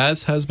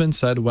 as has been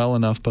said well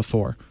enough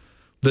before.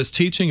 This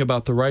teaching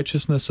about the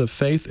righteousness of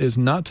faith is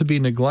not to be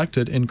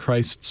neglected in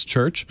Christ's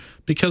church,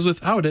 because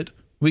without it,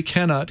 we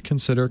cannot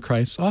consider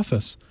Christ's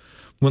office.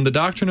 When the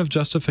doctrine of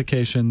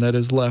justification that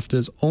is left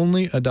is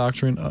only a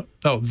doctrine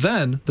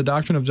then the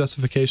doctrine of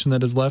justification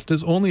that is left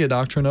is only a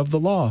doctrine of the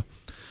law.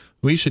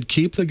 We should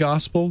keep the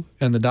gospel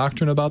and the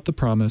doctrine about the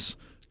promise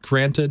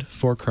granted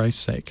for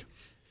Christ's sake.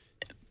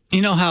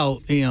 You know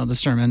how, the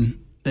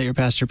sermon that your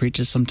pastor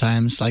preaches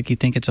sometimes, like you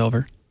think it's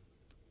over,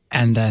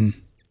 and then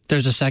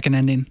there's a second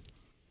ending?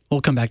 We'll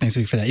come back next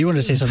week for that. You wanted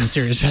to say something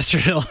serious, Pastor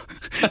Hill?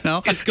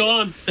 No? It's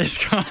gone. It's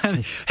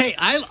gone. Hey,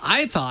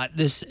 I thought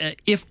this,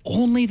 if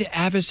only the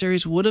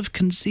adversaries would have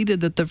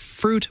conceded that the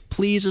fruit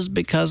pleases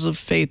because of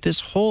faith. This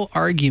whole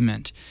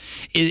argument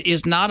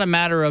is not a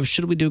matter of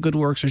should we do good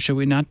works or should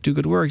we not do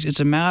good works. It's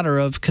a matter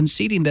of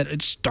conceding that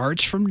it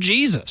starts from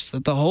Jesus,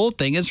 that the whole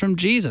thing is from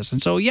Jesus.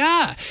 And so,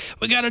 yeah,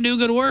 we got to do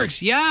good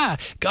works. Yeah,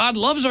 God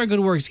loves our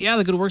good works. Yeah,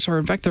 the good works are,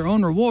 in fact, their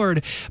own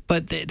reward,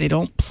 but they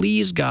don't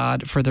please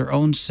God for their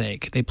own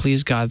sake. They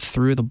please God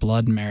through the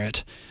blood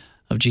merit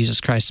of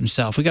Jesus Christ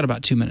himself. We got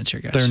about 2 minutes here,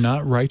 guys. They're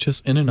not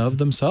righteous in and of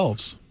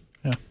themselves.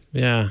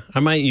 Yeah, I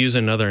might use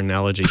another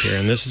analogy here,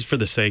 and this is for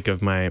the sake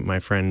of my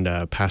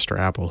friend Pastor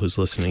Apple, who's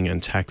listening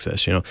in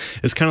Texas.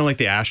 It's kind of like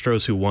the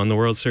Astros who won the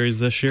World Series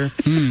this year.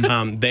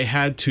 They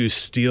had to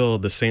steal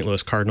the St.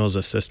 Louis Cardinals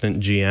assistant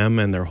GM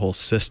and their whole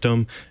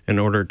system in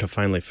order to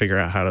finally figure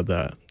out how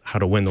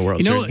to win the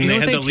World Series. You know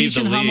what they teach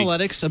in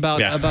homiletics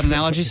about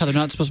analogies, how they're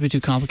not supposed to be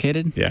too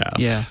complicated?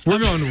 Yeah. We're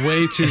going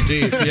way too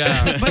deep.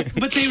 Yeah.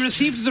 But they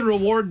received the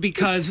reward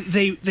because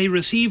they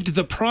received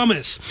the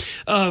promise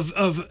of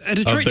a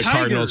Detroit the Tiger.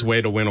 Cardinals' way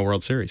to win a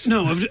World Series.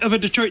 No, of a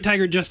Detroit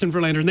Tiger, Justin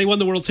Verlander, and they won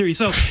the World Series.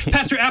 So,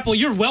 Pastor Apple,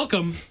 you're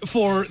welcome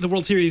for the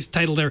World Series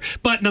title there.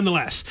 But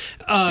nonetheless,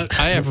 I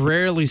have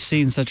rarely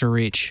seen such a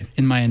reach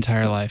in my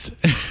entire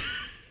life.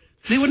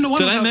 They wouldn't have won.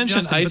 Did I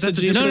mention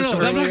eisegesis?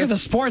 No. I'm not at the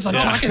sports. I'm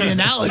talking the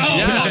analogy.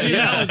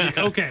 Analogy.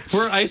 Okay.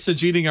 We're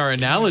eisegeting our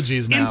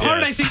analogies now. In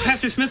part, I think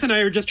Pastor Smith and I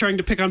are just trying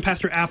to pick on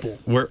Pastor Apple.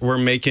 We're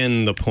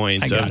making the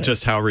point of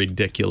just how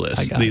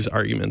ridiculous these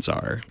arguments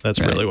are. That's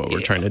really what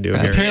we're trying to do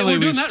here. Apparently,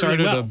 we've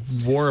started a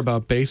war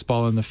about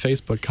baseball in the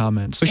Facebook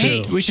comments.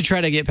 We should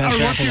try to get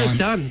Pastor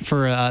Apple on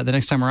for the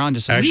next time we're on.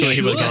 Actually,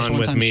 he was on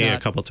with me a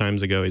couple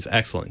times ago. He's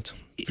excellent.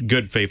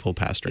 Good, faithful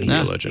pastor and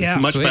theologian. Yeah.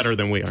 Much better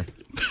than we are.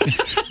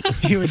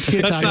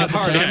 That's not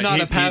hard. I'm not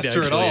a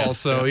pastor at all,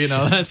 so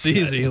that's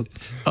easy.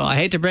 Well, I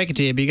hate to break it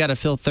to you, but you got to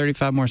fill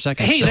 35 more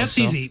seconds. Hey, that's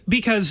easy,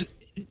 because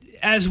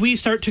as we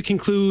start to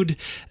conclude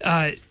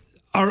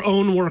our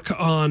own work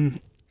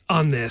on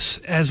this,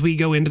 as we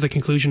go into the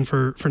conclusion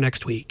for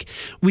next week,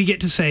 we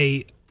get to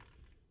say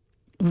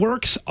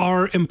works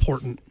are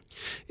important.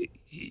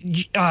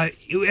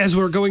 As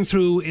we're going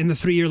through in the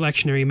 3-year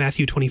lectionary,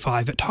 Matthew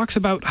 25, it talks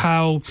about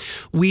how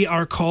we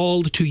are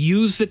called to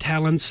use the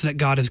talents that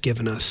God has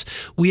given us.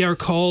 We are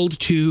called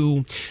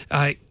to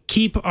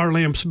keep our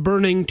lamps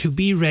burning, to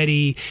be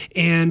ready,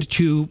 and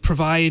to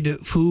provide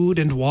food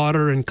and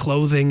water and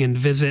clothing and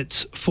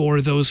visits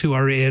for those who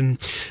are in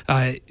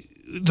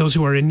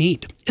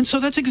need. And so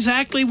that's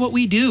exactly what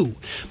we do.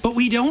 But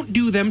we don't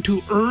do them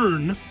to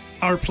earn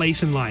our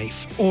place in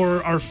life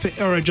or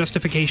our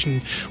justification.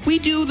 We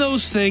do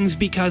those things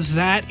because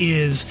that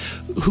is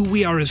who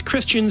we are as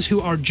Christians,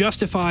 who are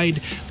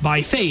justified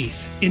by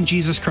faith in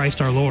Jesus Christ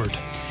our Lord.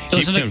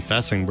 Keep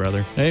confessing,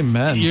 brother.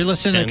 Amen. You're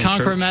listening to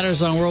Concord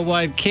Matters on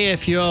Worldwide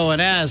KFUO,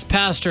 and as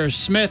Pastor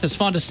Smith, it's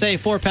fun to say,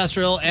 for Pastor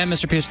Hill and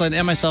Mr. Pearson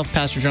and myself,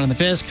 Pastor Jonathan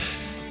Fisk,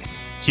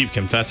 keep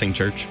confessing,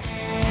 church.